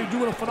 I tell you,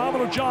 doing a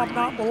phenomenal job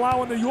not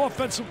allowing the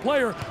offensive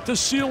player to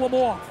seal him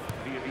off.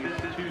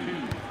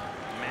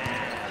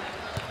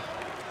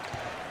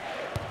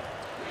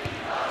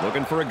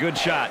 Looking for a good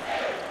shot.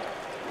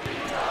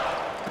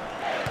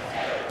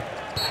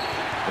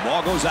 The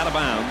ball goes out of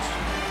bounds.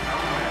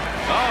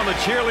 Oh, and the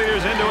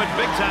cheerleaders into it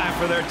big time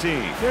for their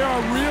team. They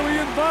are really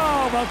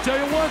involved. I'll tell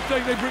you one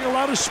thing, they bring a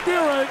lot of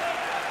spirit.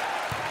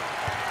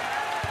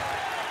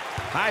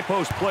 High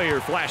post player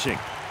flashing.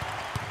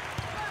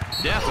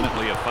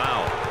 Definitely a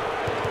foul.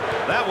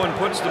 That one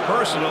puts the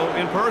personal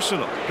in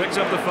personal. Picks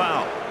up the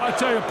foul. I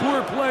tell you,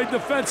 poor play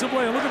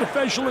defensively. Look at the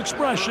facial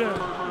expression.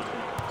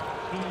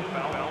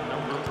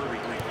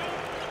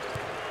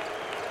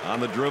 On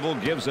the dribble,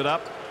 gives it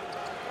up.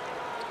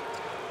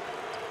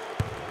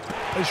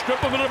 They strip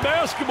him of the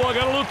basketball.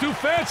 Got a little too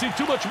fancy.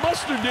 Too much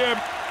mustard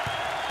there.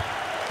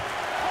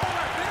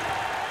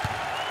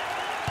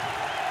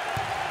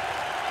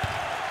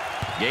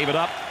 Gave it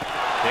up.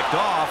 Picked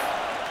off.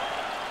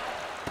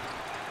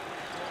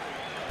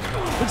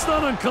 It's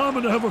not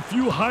uncommon to have a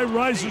few high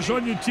risers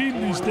on your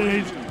team these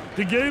days.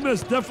 The game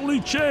has definitely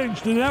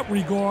changed in that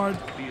regard.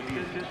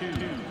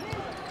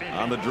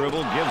 On the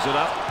dribble, gives it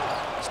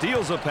up.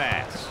 Steals a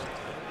pass.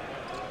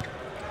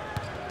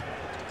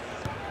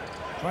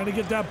 Trying to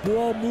get that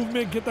ball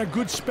movement, get that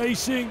good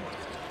spacing.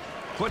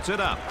 Puts it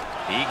up.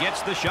 He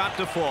gets the shot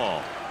to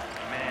fall.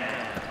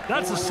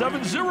 That's a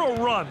 7-0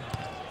 run.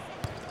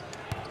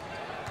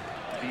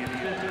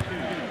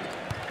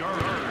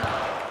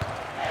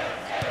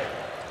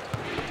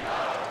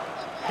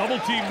 Double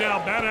team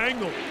now, bad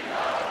angle.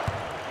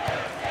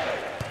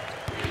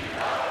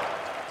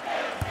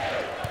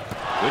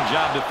 Good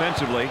job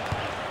defensively.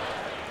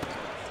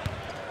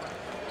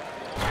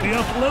 The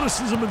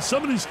athleticism in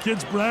some of these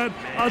kids, Brad,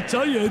 I'll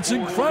tell you, it's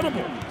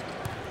incredible.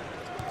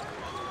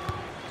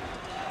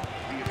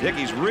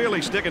 Dickey's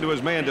really sticking to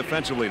his man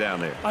defensively down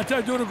there. I tell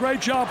you, doing a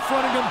great job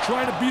fronting him,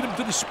 trying to beat him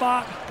to the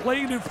spot,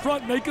 playing in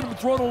front, making him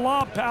throw the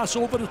lob pass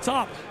over the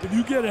top. If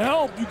you get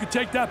help, you can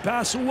take that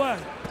pass away.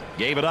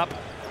 Gave it up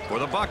for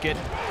the bucket.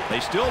 They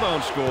still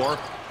don't score.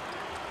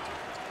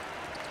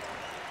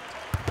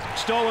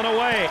 Stolen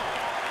away.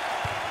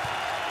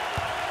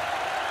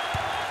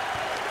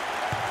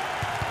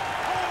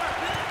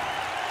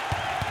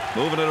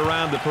 Moving it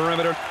around the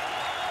perimeter.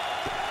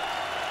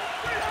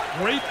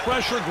 Great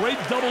pressure, great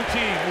double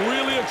team,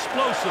 really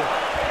explosive.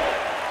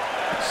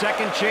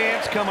 Second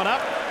chance coming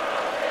up.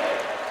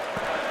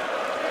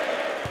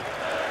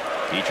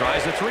 He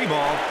tries the three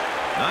ball.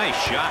 Nice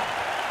shot.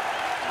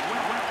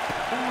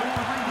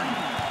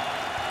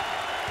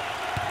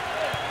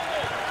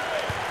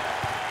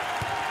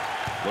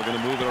 Looking to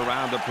move it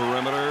around the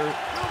perimeter.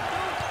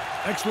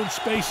 Excellent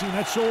spacing.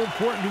 That's so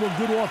important to a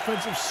good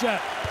offensive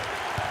set.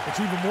 It's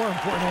even more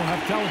important to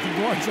have talented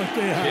guards like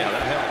they have. Yeah,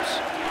 that helps.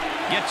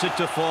 Gets it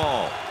to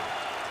fall.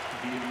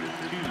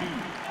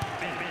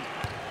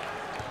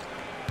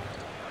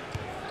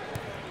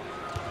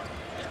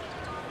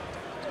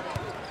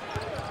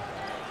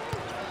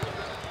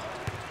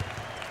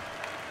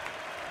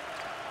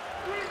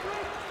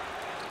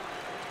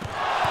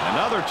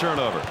 Another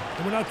turnover.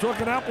 And we're not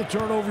talking apple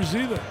turnovers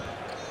either.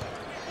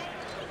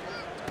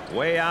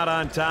 Way out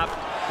on top,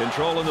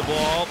 controlling the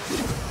ball.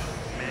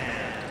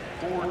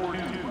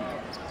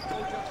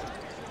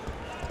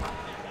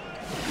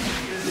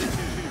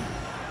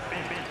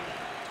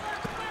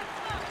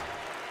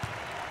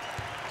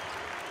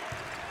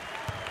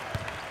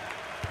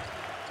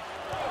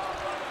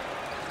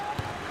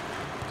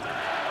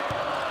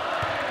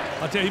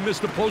 I'll tell you, he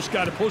missed the post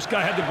guy. The post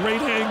guy had the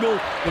great angle,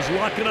 was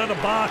locking on the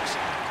box.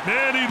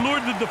 Man, he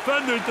lured the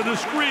defender into the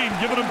screen,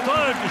 giving him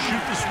time to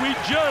shoot the sweet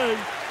J.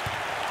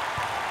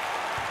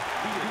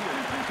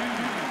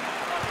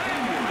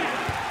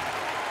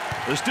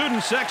 The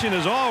student section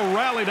is all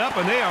rallied up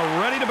and they are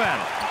ready to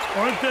battle.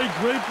 Aren't they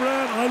great,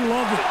 Brad? I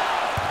love it.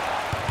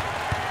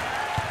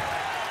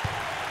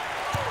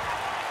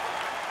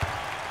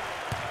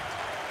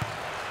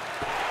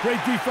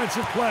 Great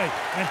defensive play,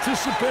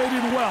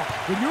 anticipated well.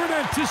 When you're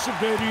an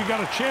anticipator, you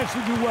got a chance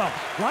to do well.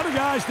 A lot of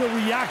guys, they're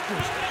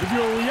reactors. If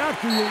you're a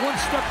reactor, you're one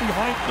step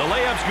behind. The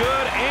layup's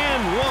good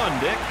and one,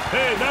 Dick.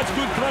 Hey, that's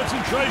good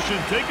concentration.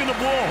 Taking the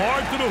ball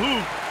hard to the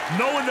hoop,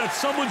 knowing that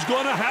someone's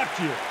going to hack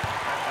you.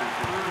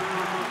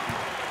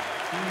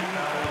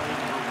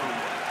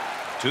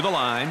 To the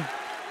line.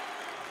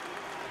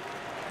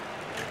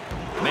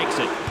 Makes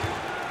it.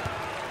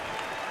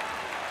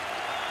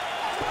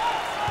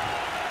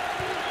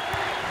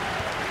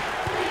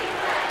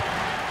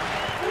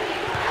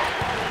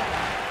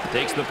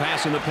 Takes the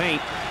pass in the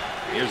paint.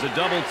 Here's a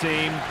double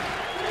team.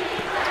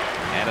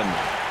 And a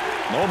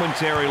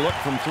momentary look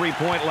from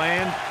three-point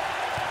land.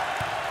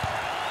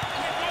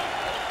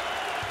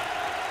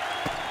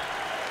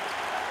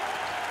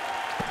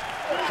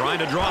 Trying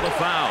to draw the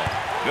foul.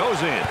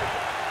 Goes in.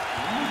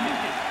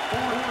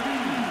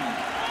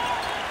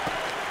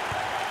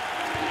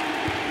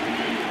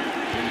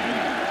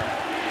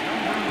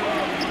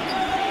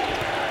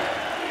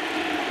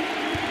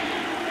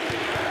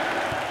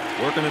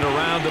 Working it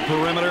around the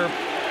perimeter.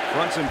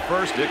 Fronts him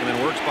first, Dick, and then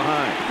works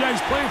behind. Yeah,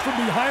 he's playing from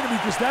behind him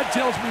because that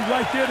tells me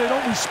right there they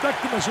don't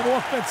respect him as an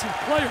offensive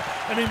player.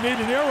 And they made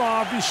an error,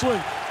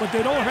 obviously, but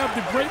they don't have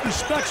the great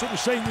respect. So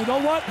they're saying, you know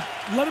what?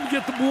 Let him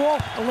get the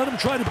ball and let him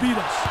try to beat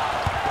us.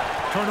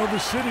 Turnover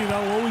city,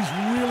 that'll always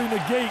really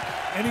negate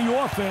any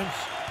offense.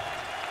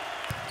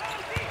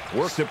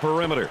 Work the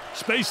perimeter.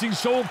 Spacing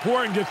so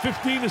important. Get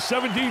 15 to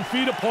 17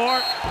 feet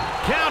apart.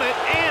 Count it,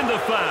 and the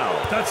foul.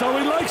 That's how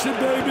he likes it,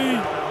 baby.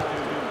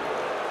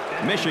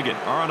 Michigan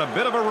are on a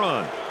bit of a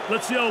run.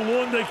 Let's see how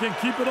long they can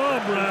keep it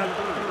on,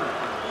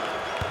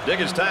 Brad.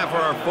 Dick, it's time for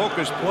our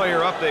focus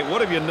player update.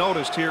 What have you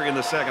noticed here in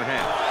the second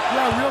half?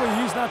 Yeah,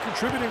 really, he's not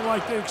contributing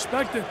like they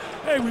expected.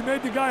 Hey, we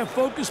made the guy a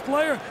focus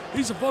player.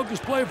 He's a focus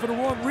player for the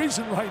wrong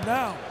reason right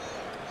now.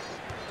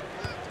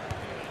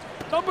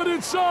 Dump it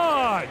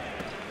inside.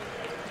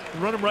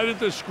 Run him right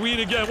into the screen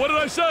again. What did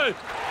I say?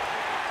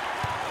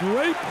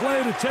 Great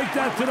play to take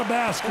that to the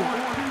basket.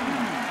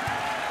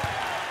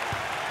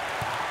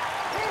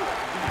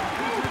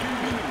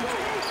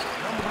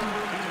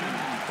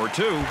 For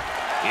two,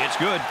 it's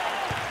good.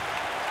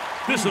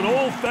 This is an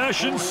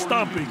old-fashioned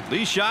stomping.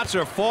 These shots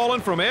are falling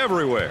from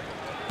everywhere.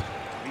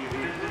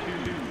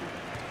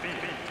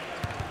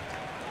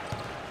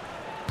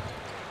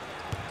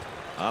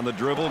 On the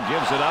dribble,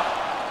 gives it up.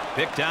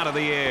 Picked out of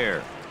the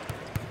air.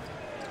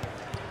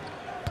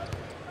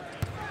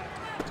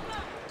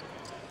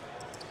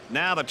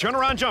 Now the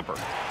turnaround jumper.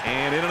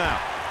 And in and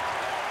out.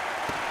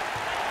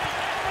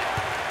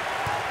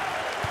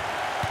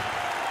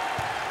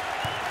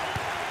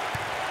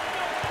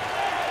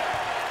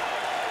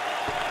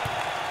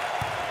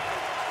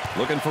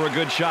 Looking for a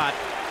good shot.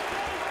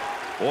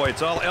 Boy,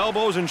 it's all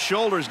elbows and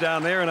shoulders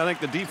down there, and I think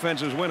the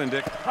defense is winning,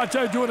 Dick. I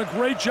tell you, doing a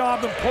great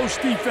job in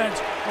post defense.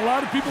 A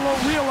lot of people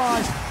don't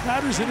realize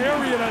that is an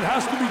area that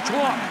has to be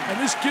taught, and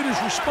this kid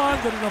has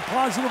responded in a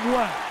positive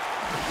way.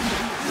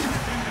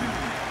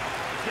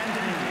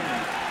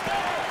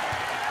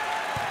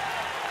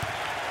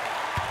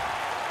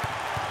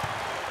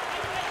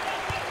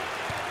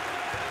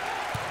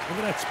 Look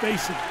at that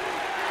spacing.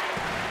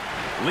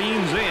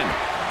 Leans in.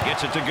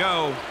 Gets it to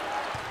go.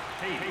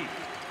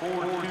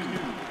 4-2.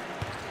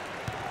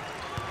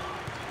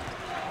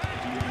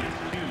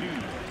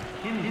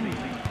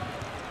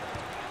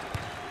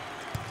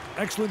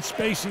 Excellent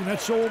spacing.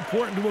 That's so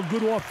important to a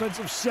good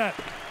offensive set.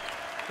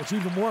 It's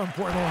even more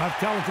important to have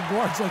talented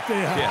guards like they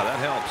have. Yeah, that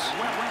helps.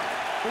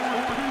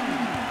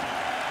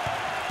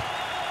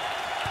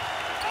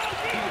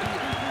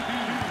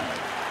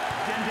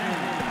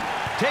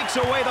 4-2. Takes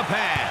away the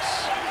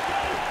pass.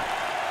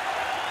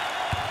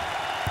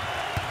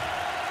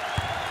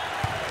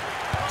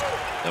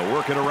 They'll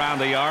work it around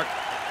the arc.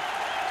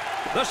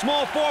 The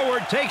small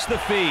forward takes the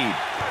feed.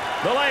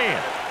 The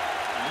lay-in.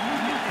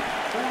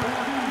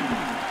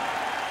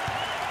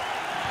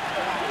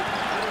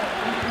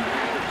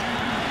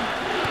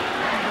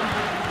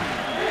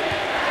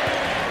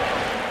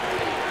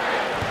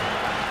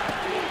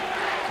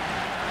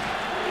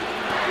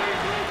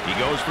 He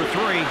goes for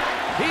three.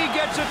 He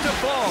gets it to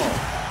fall.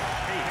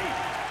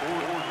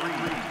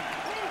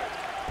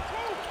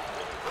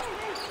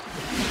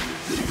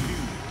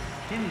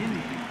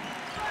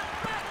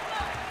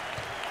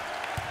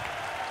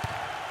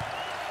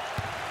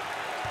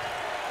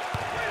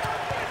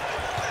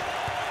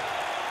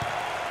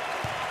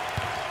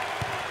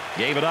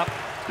 Gave it up.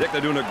 Dick,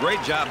 they're doing a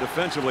great job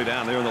defensively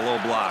down there in the low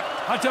block.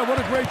 I tell you, what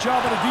a great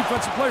job on a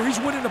defensive player. He's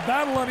winning the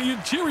battle on the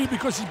interior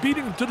because he's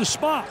beating him to the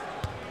spot.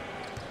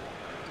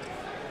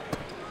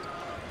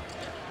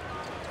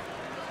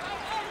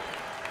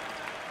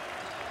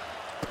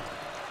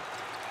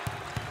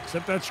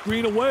 Set that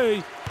screen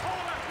away.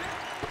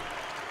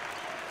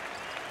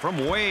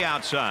 From way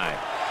outside.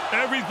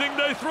 Everything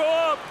they throw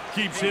up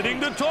keeps hitting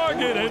the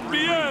target.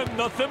 NBN,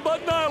 nothing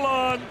but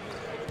nylon.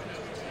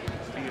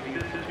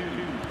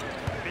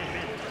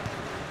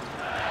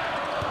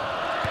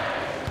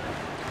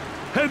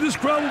 Hey, this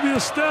crowd will be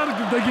ecstatic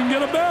if they can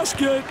get a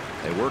basket.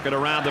 They work it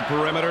around the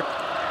perimeter.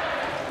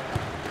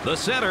 The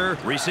center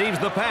receives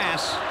the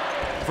pass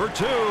for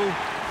two.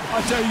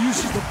 I tell you, he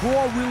uses the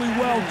ball really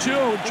well, too,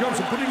 in terms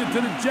of putting it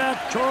to the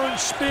deck,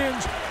 turns,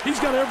 spins. He's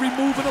got every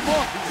move in the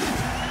book.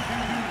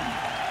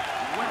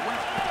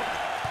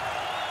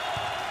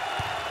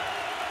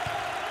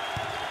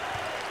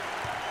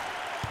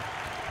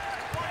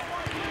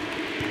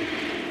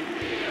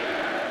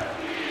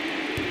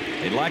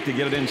 They'd like to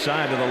get it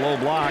inside to the low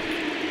block.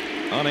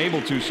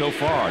 Unable to so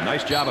far.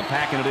 Nice job of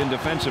packing it in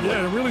defensively.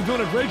 Yeah, they're really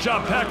doing a great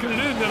job packing it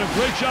in, and a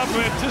great job of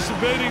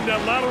anticipating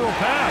that lateral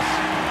pass.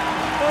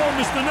 Oh,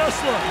 Mr.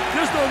 Nessler,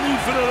 there's no need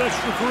for that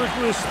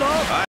extracurricular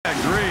stuff. I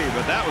agree,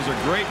 but that was a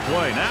great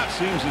play. Now it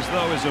seems as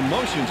though his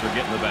emotions are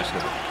getting the best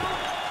of him.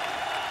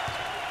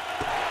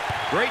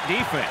 Great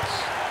defense.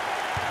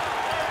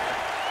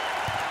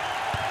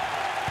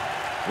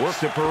 Work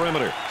the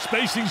perimeter.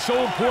 Spacing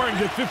so important.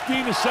 Get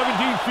 15 to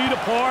 17 feet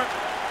apart.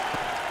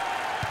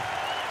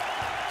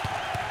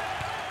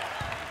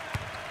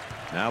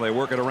 Now they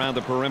work it around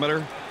the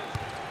perimeter.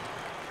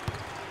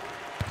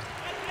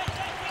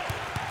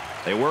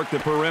 They work the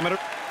perimeter.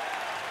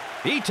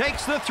 He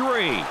takes the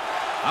three.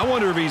 I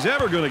wonder if he's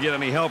ever going to get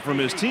any help from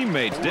his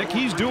teammates, Dick.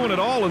 He's doing it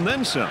all and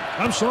then some.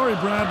 I'm sorry,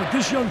 Brad, but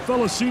this young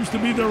fella seems to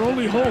be their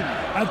only hope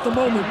at the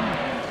moment.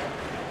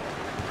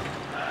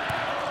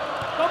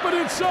 Up and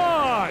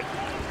inside.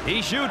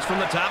 He shoots from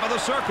the top of the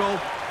circle.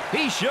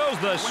 He shows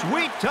the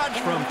sweet touch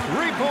from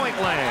three-point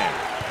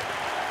land.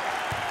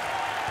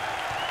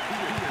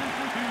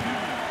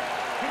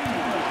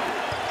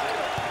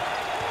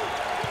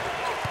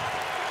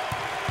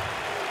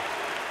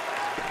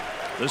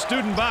 The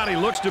student body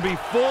looks to be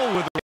full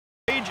with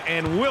rage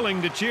and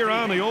willing to cheer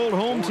on the old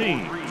home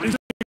team. Is it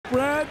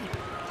Brad?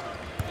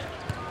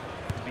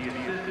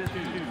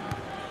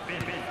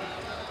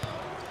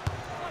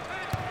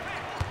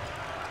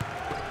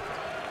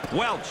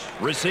 Welch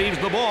receives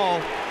the ball.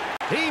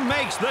 He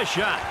makes the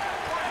shot.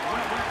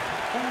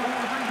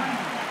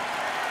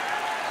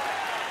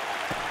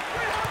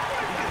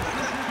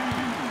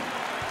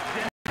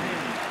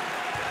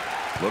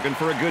 Looking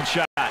for a good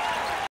shot.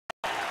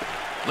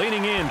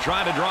 Leaning in,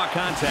 trying to draw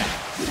contact.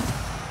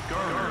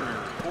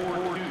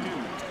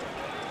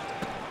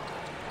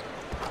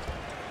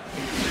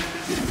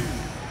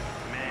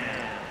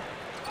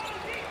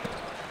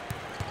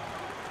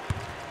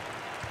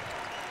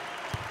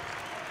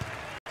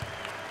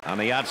 On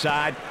the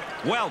outside,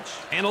 Welch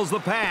handles the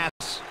pass.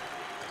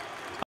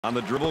 On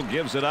the dribble,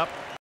 gives it up.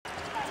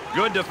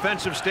 Good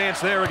defensive stance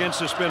there against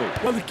the spin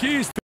move. Well, the key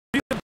is to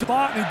beat him to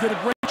spot, and he did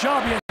a great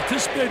job. He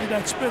anticipated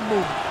that spin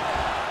move.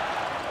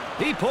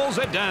 He pulls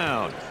it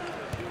down.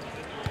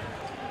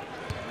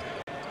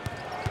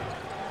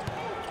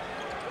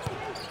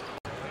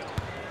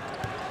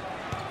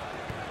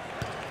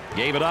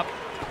 Gave it up.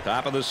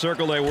 Top of the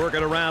circle, they work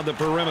it around the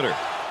perimeter.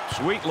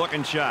 Sweet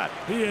looking shot.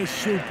 He is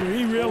super.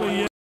 He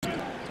really is.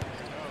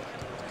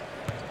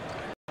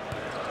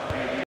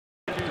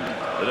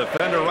 The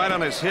defender right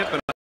on his hip, and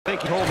I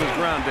think he holds his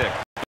ground, Dick.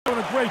 Doing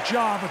a great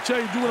job. I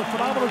tell you, doing a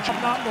phenomenal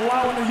job not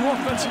allowing the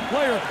offensive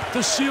player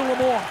to seal him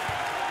off.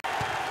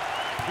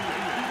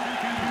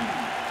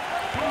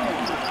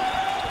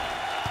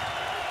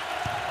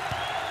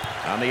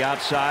 On the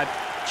outside,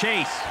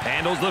 Chase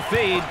handles the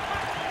feed.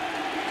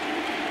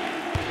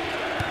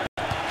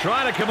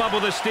 Trying to come up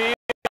with a steal.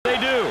 They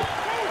do.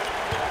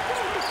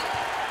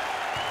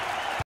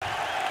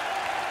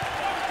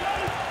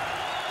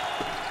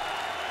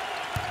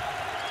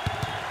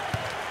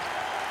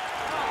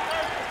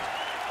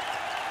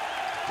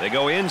 They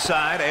go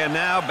inside and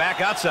now back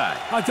outside.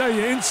 I tell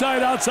you,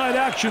 inside-outside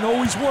action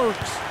always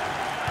works.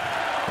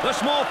 The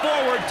small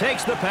forward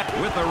takes the pass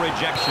with a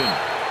rejection.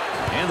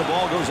 And the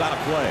ball goes out of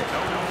play.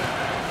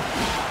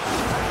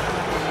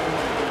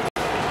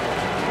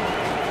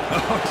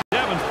 Oh, he's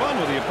having fun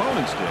with the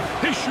opponent's stick.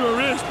 He sure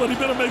is, but he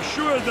better make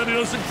sure that he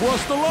doesn't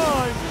cross the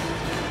line.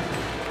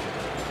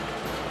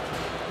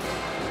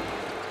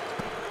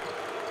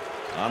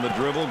 On the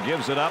dribble,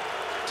 gives it up.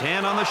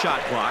 10 on the shot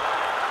clock.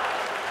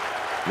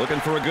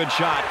 Looking for a good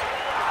shot.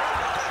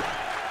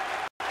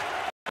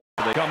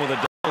 They come with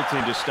a double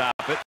team to stop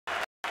it.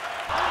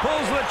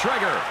 Pulls the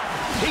trigger.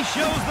 He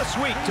shows the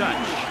sweet touch.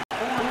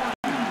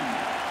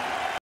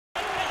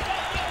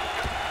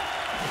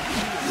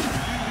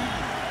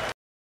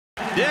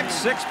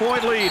 Dick's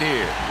 6-point lead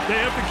here. They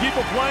have to keep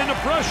applying the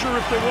pressure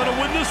if they want to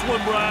win this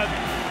one, Brad.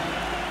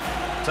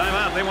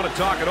 Timeout. They want to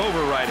talk it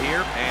over right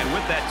here. And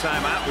with that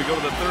timeout, we go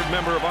to the third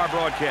member of our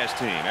broadcast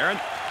team. Aaron?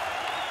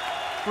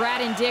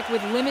 Brad and Dick,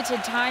 with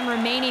limited time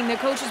remaining, the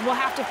coaches will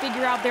have to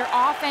figure out their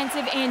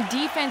offensive and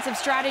defensive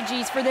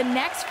strategies for the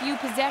next few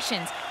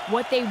possessions.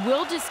 What they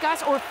will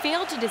discuss or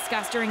fail to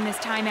discuss during this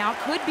timeout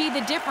could be the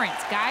difference,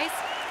 guys.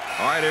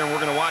 All right, Aaron, we're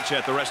going to watch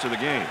that the rest of the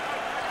game.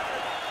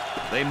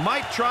 They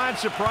might try and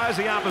surprise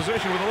the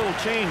opposition with a little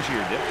change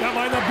here, Dick. That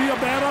might not be a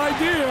bad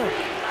idea.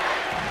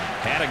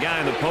 Had a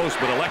guy in the post,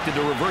 but elected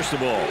to reverse the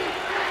ball.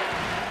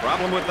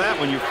 Problem with that,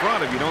 when you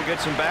front, if you don't get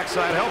some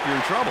backside help, you're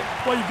in trouble.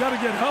 Well, you got to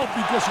get help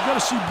because you got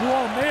to see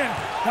ball man.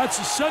 That's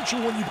essential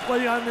when you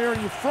play on there and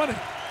you're fronting.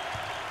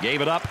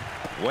 Gave it up,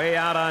 way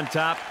out on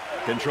top,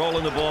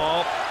 controlling the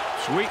ball.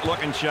 Sweet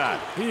looking shot.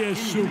 He is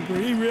super.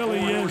 He really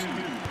is.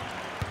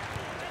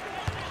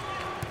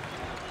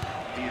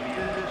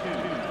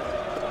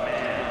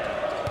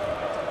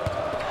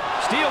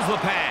 Steals the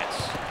pass.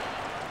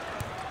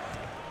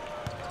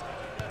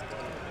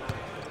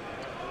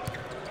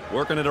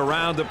 Working it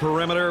around the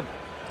perimeter.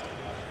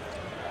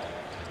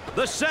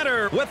 The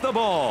center with the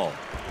ball.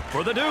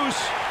 For the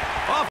deuce.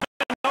 Off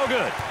and no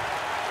good.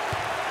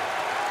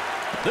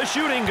 The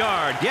shooting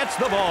guard gets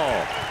the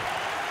ball.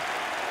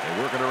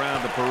 They work it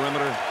around the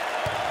perimeter.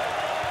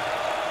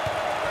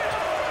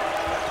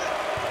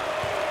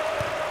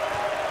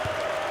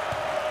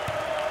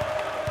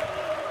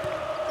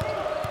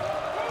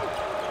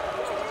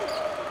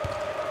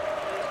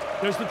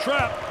 There's the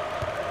trap.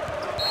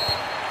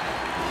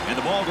 And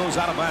the ball goes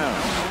out of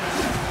bounds.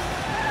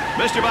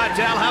 Mr.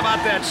 Vitale, how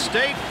about that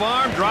State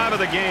Farm drive of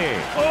the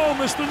game? Oh,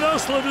 Mr.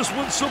 Nessler, this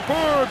one's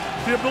superb.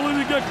 The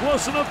ability to get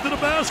close enough to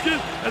the basket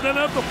and then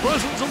have the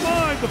presence of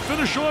mind to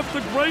finish off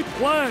the great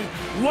play.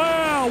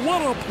 Wow,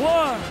 what a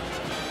play.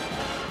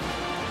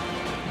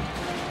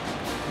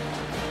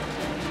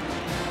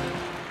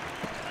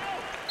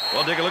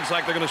 Well, Dick, it looks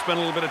like they're going to spend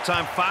a little bit of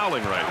time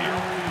fouling right here.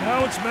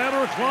 Now it's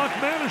matter of clock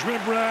management,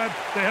 Brad.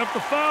 They have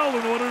to foul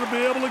in order to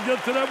be able to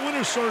get to that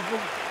winner's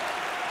circle.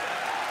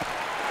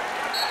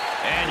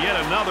 And yet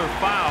another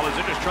foul as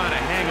they're just trying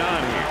to hang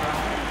on here.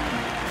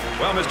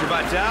 Well, Mr.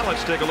 Vitale,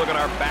 let's take a look at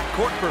our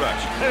backcourt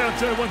production. Hey, I'll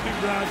tell you one thing,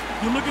 Brad.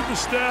 You look at the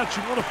stats,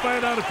 you want to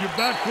find out if your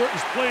backcourt is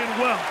playing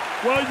well.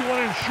 Well, you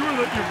want to ensure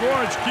that your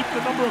guards keep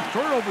the number of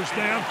turnovers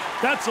down.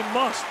 That's a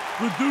must.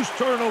 Reduce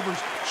turnovers.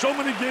 So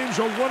many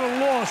games are won and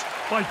lost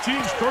by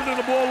teams turning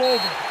the ball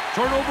over.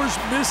 Turnovers,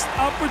 missed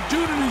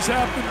opportunities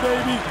happen,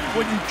 baby,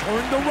 when you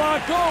turn the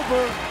rock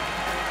over.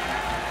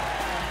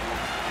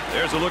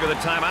 There's a look at the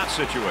timeout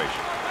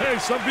situation. Hey,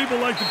 some people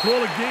like to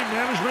call it game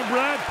management,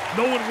 Brad.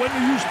 Knowing when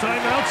to use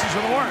timeouts is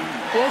an art.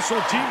 Also,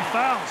 team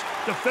fouls.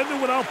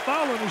 Defending without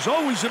fouling is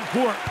always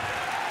important.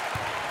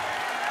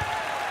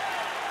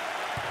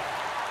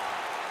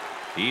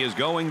 He is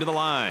going to the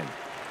line.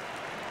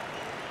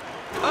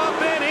 Up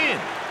and in.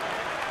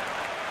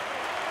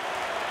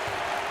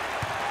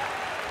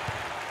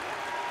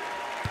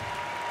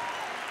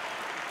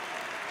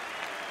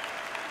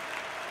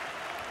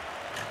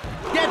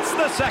 Gets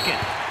the second.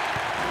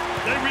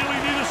 They really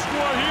need a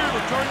score here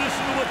to turn this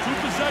into a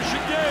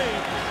two-possession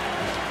game.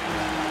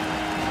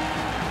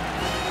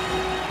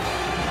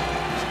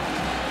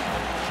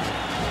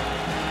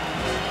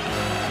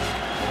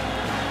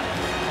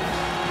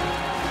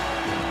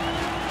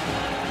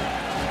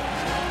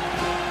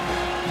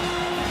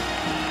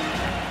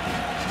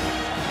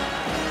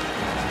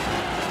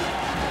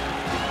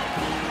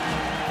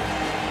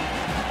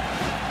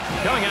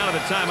 Coming out of the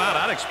timeout,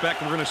 I'd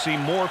expect we're going to see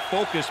more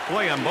focused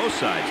play on both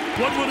sides.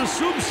 One would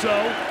assume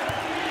so.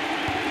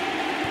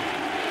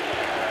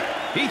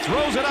 He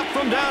throws it up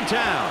from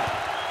downtown.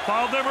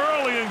 Foul them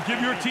early and give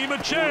your team a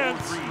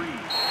chance.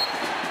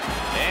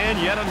 And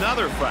yet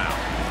another foul.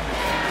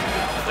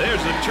 There's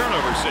a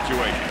turnover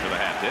situation for the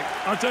Hat-Tick.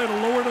 I'll tell you,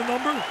 the lower the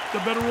number, the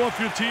better off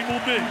your team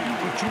will be.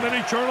 With too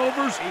many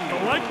turnovers,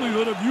 the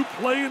likelihood of you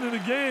playing in a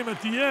game at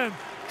the end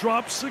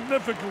drops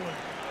significantly.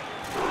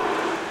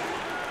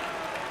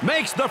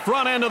 Makes the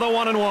front end of the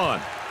 1-and-1.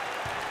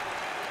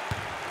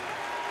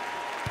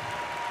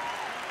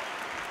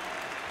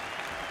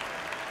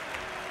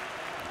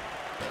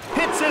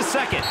 Hits his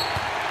second.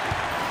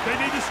 They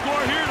need to score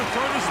here to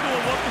turn this into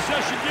a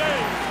one-possession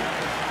game.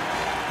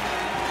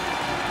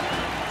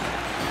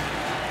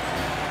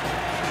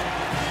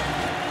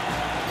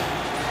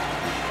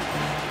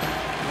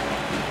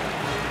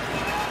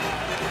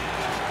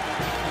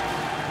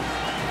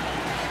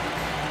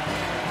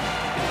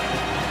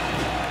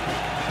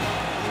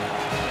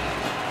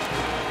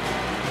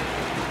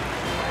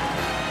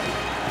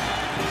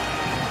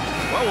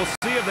 We'll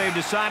see if they've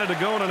decided to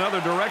go in another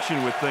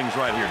direction with things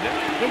right here, Dick.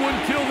 It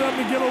wouldn't kill them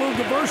to get a little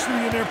diversity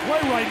in their play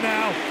right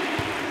now.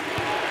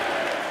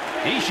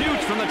 He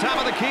shoots from the top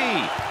of the key.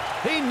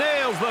 He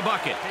nails the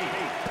bucket.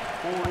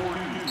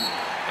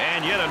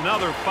 And yet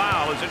another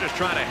foul as they're just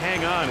trying to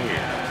hang on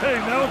here. Hey,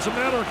 now it's a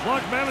matter of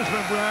clock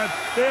management, Brad.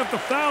 They have to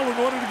foul in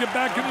order to get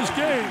back in this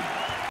game.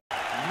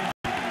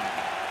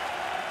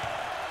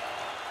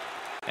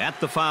 At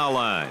the foul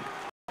line.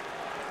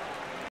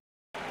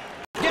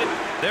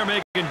 They're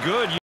making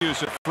good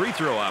use of free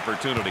throw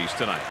opportunities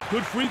tonight.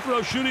 Good free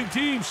throw shooting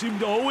teams seem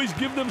to always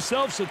give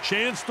themselves a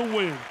chance to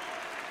win.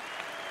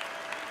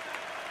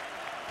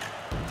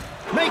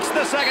 Makes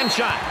the second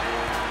shot.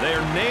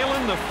 They're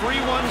nailing the free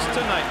ones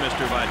tonight,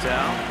 Mr.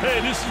 Vitale. Hey,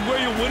 this is where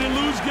you win and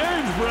lose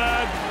games,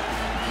 Brad.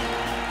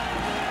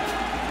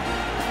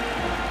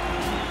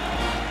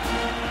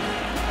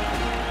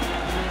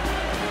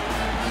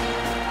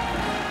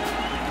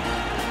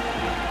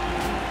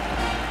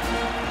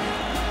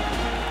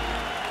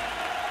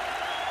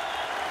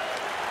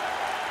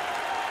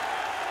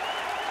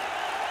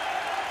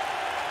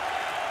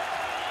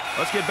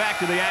 Let's get back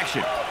to the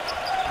action.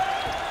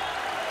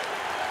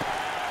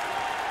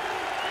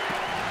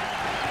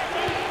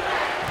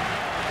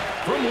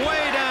 From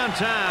way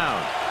downtown,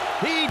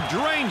 he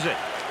drains it.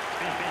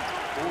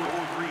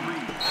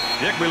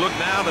 Dick, we look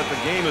now that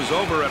the game is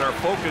over at our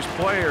focused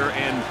player,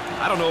 and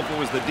I don't know if it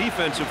was the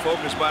defensive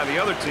focus by the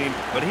other team,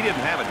 but he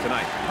didn't have it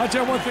tonight. I'll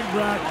tell you one thing,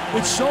 Brad.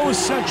 It's so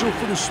essential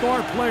for the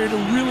star player to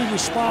really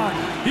respond.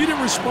 He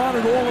didn't respond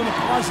at all in a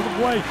positive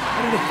way,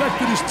 and it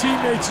affected his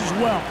teammates as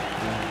well.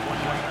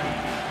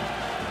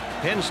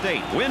 Penn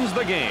State wins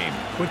the game.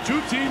 With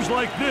two teams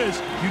like this,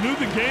 you knew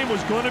the game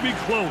was going to be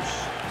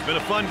close. It's been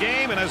a fun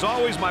game, and as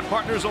always, my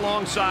partners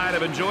alongside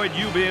have enjoyed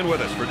you being with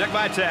us. For Dick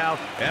Vitale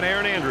and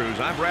Aaron Andrews,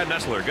 I'm Brad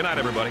Nessler. Good night,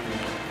 everybody.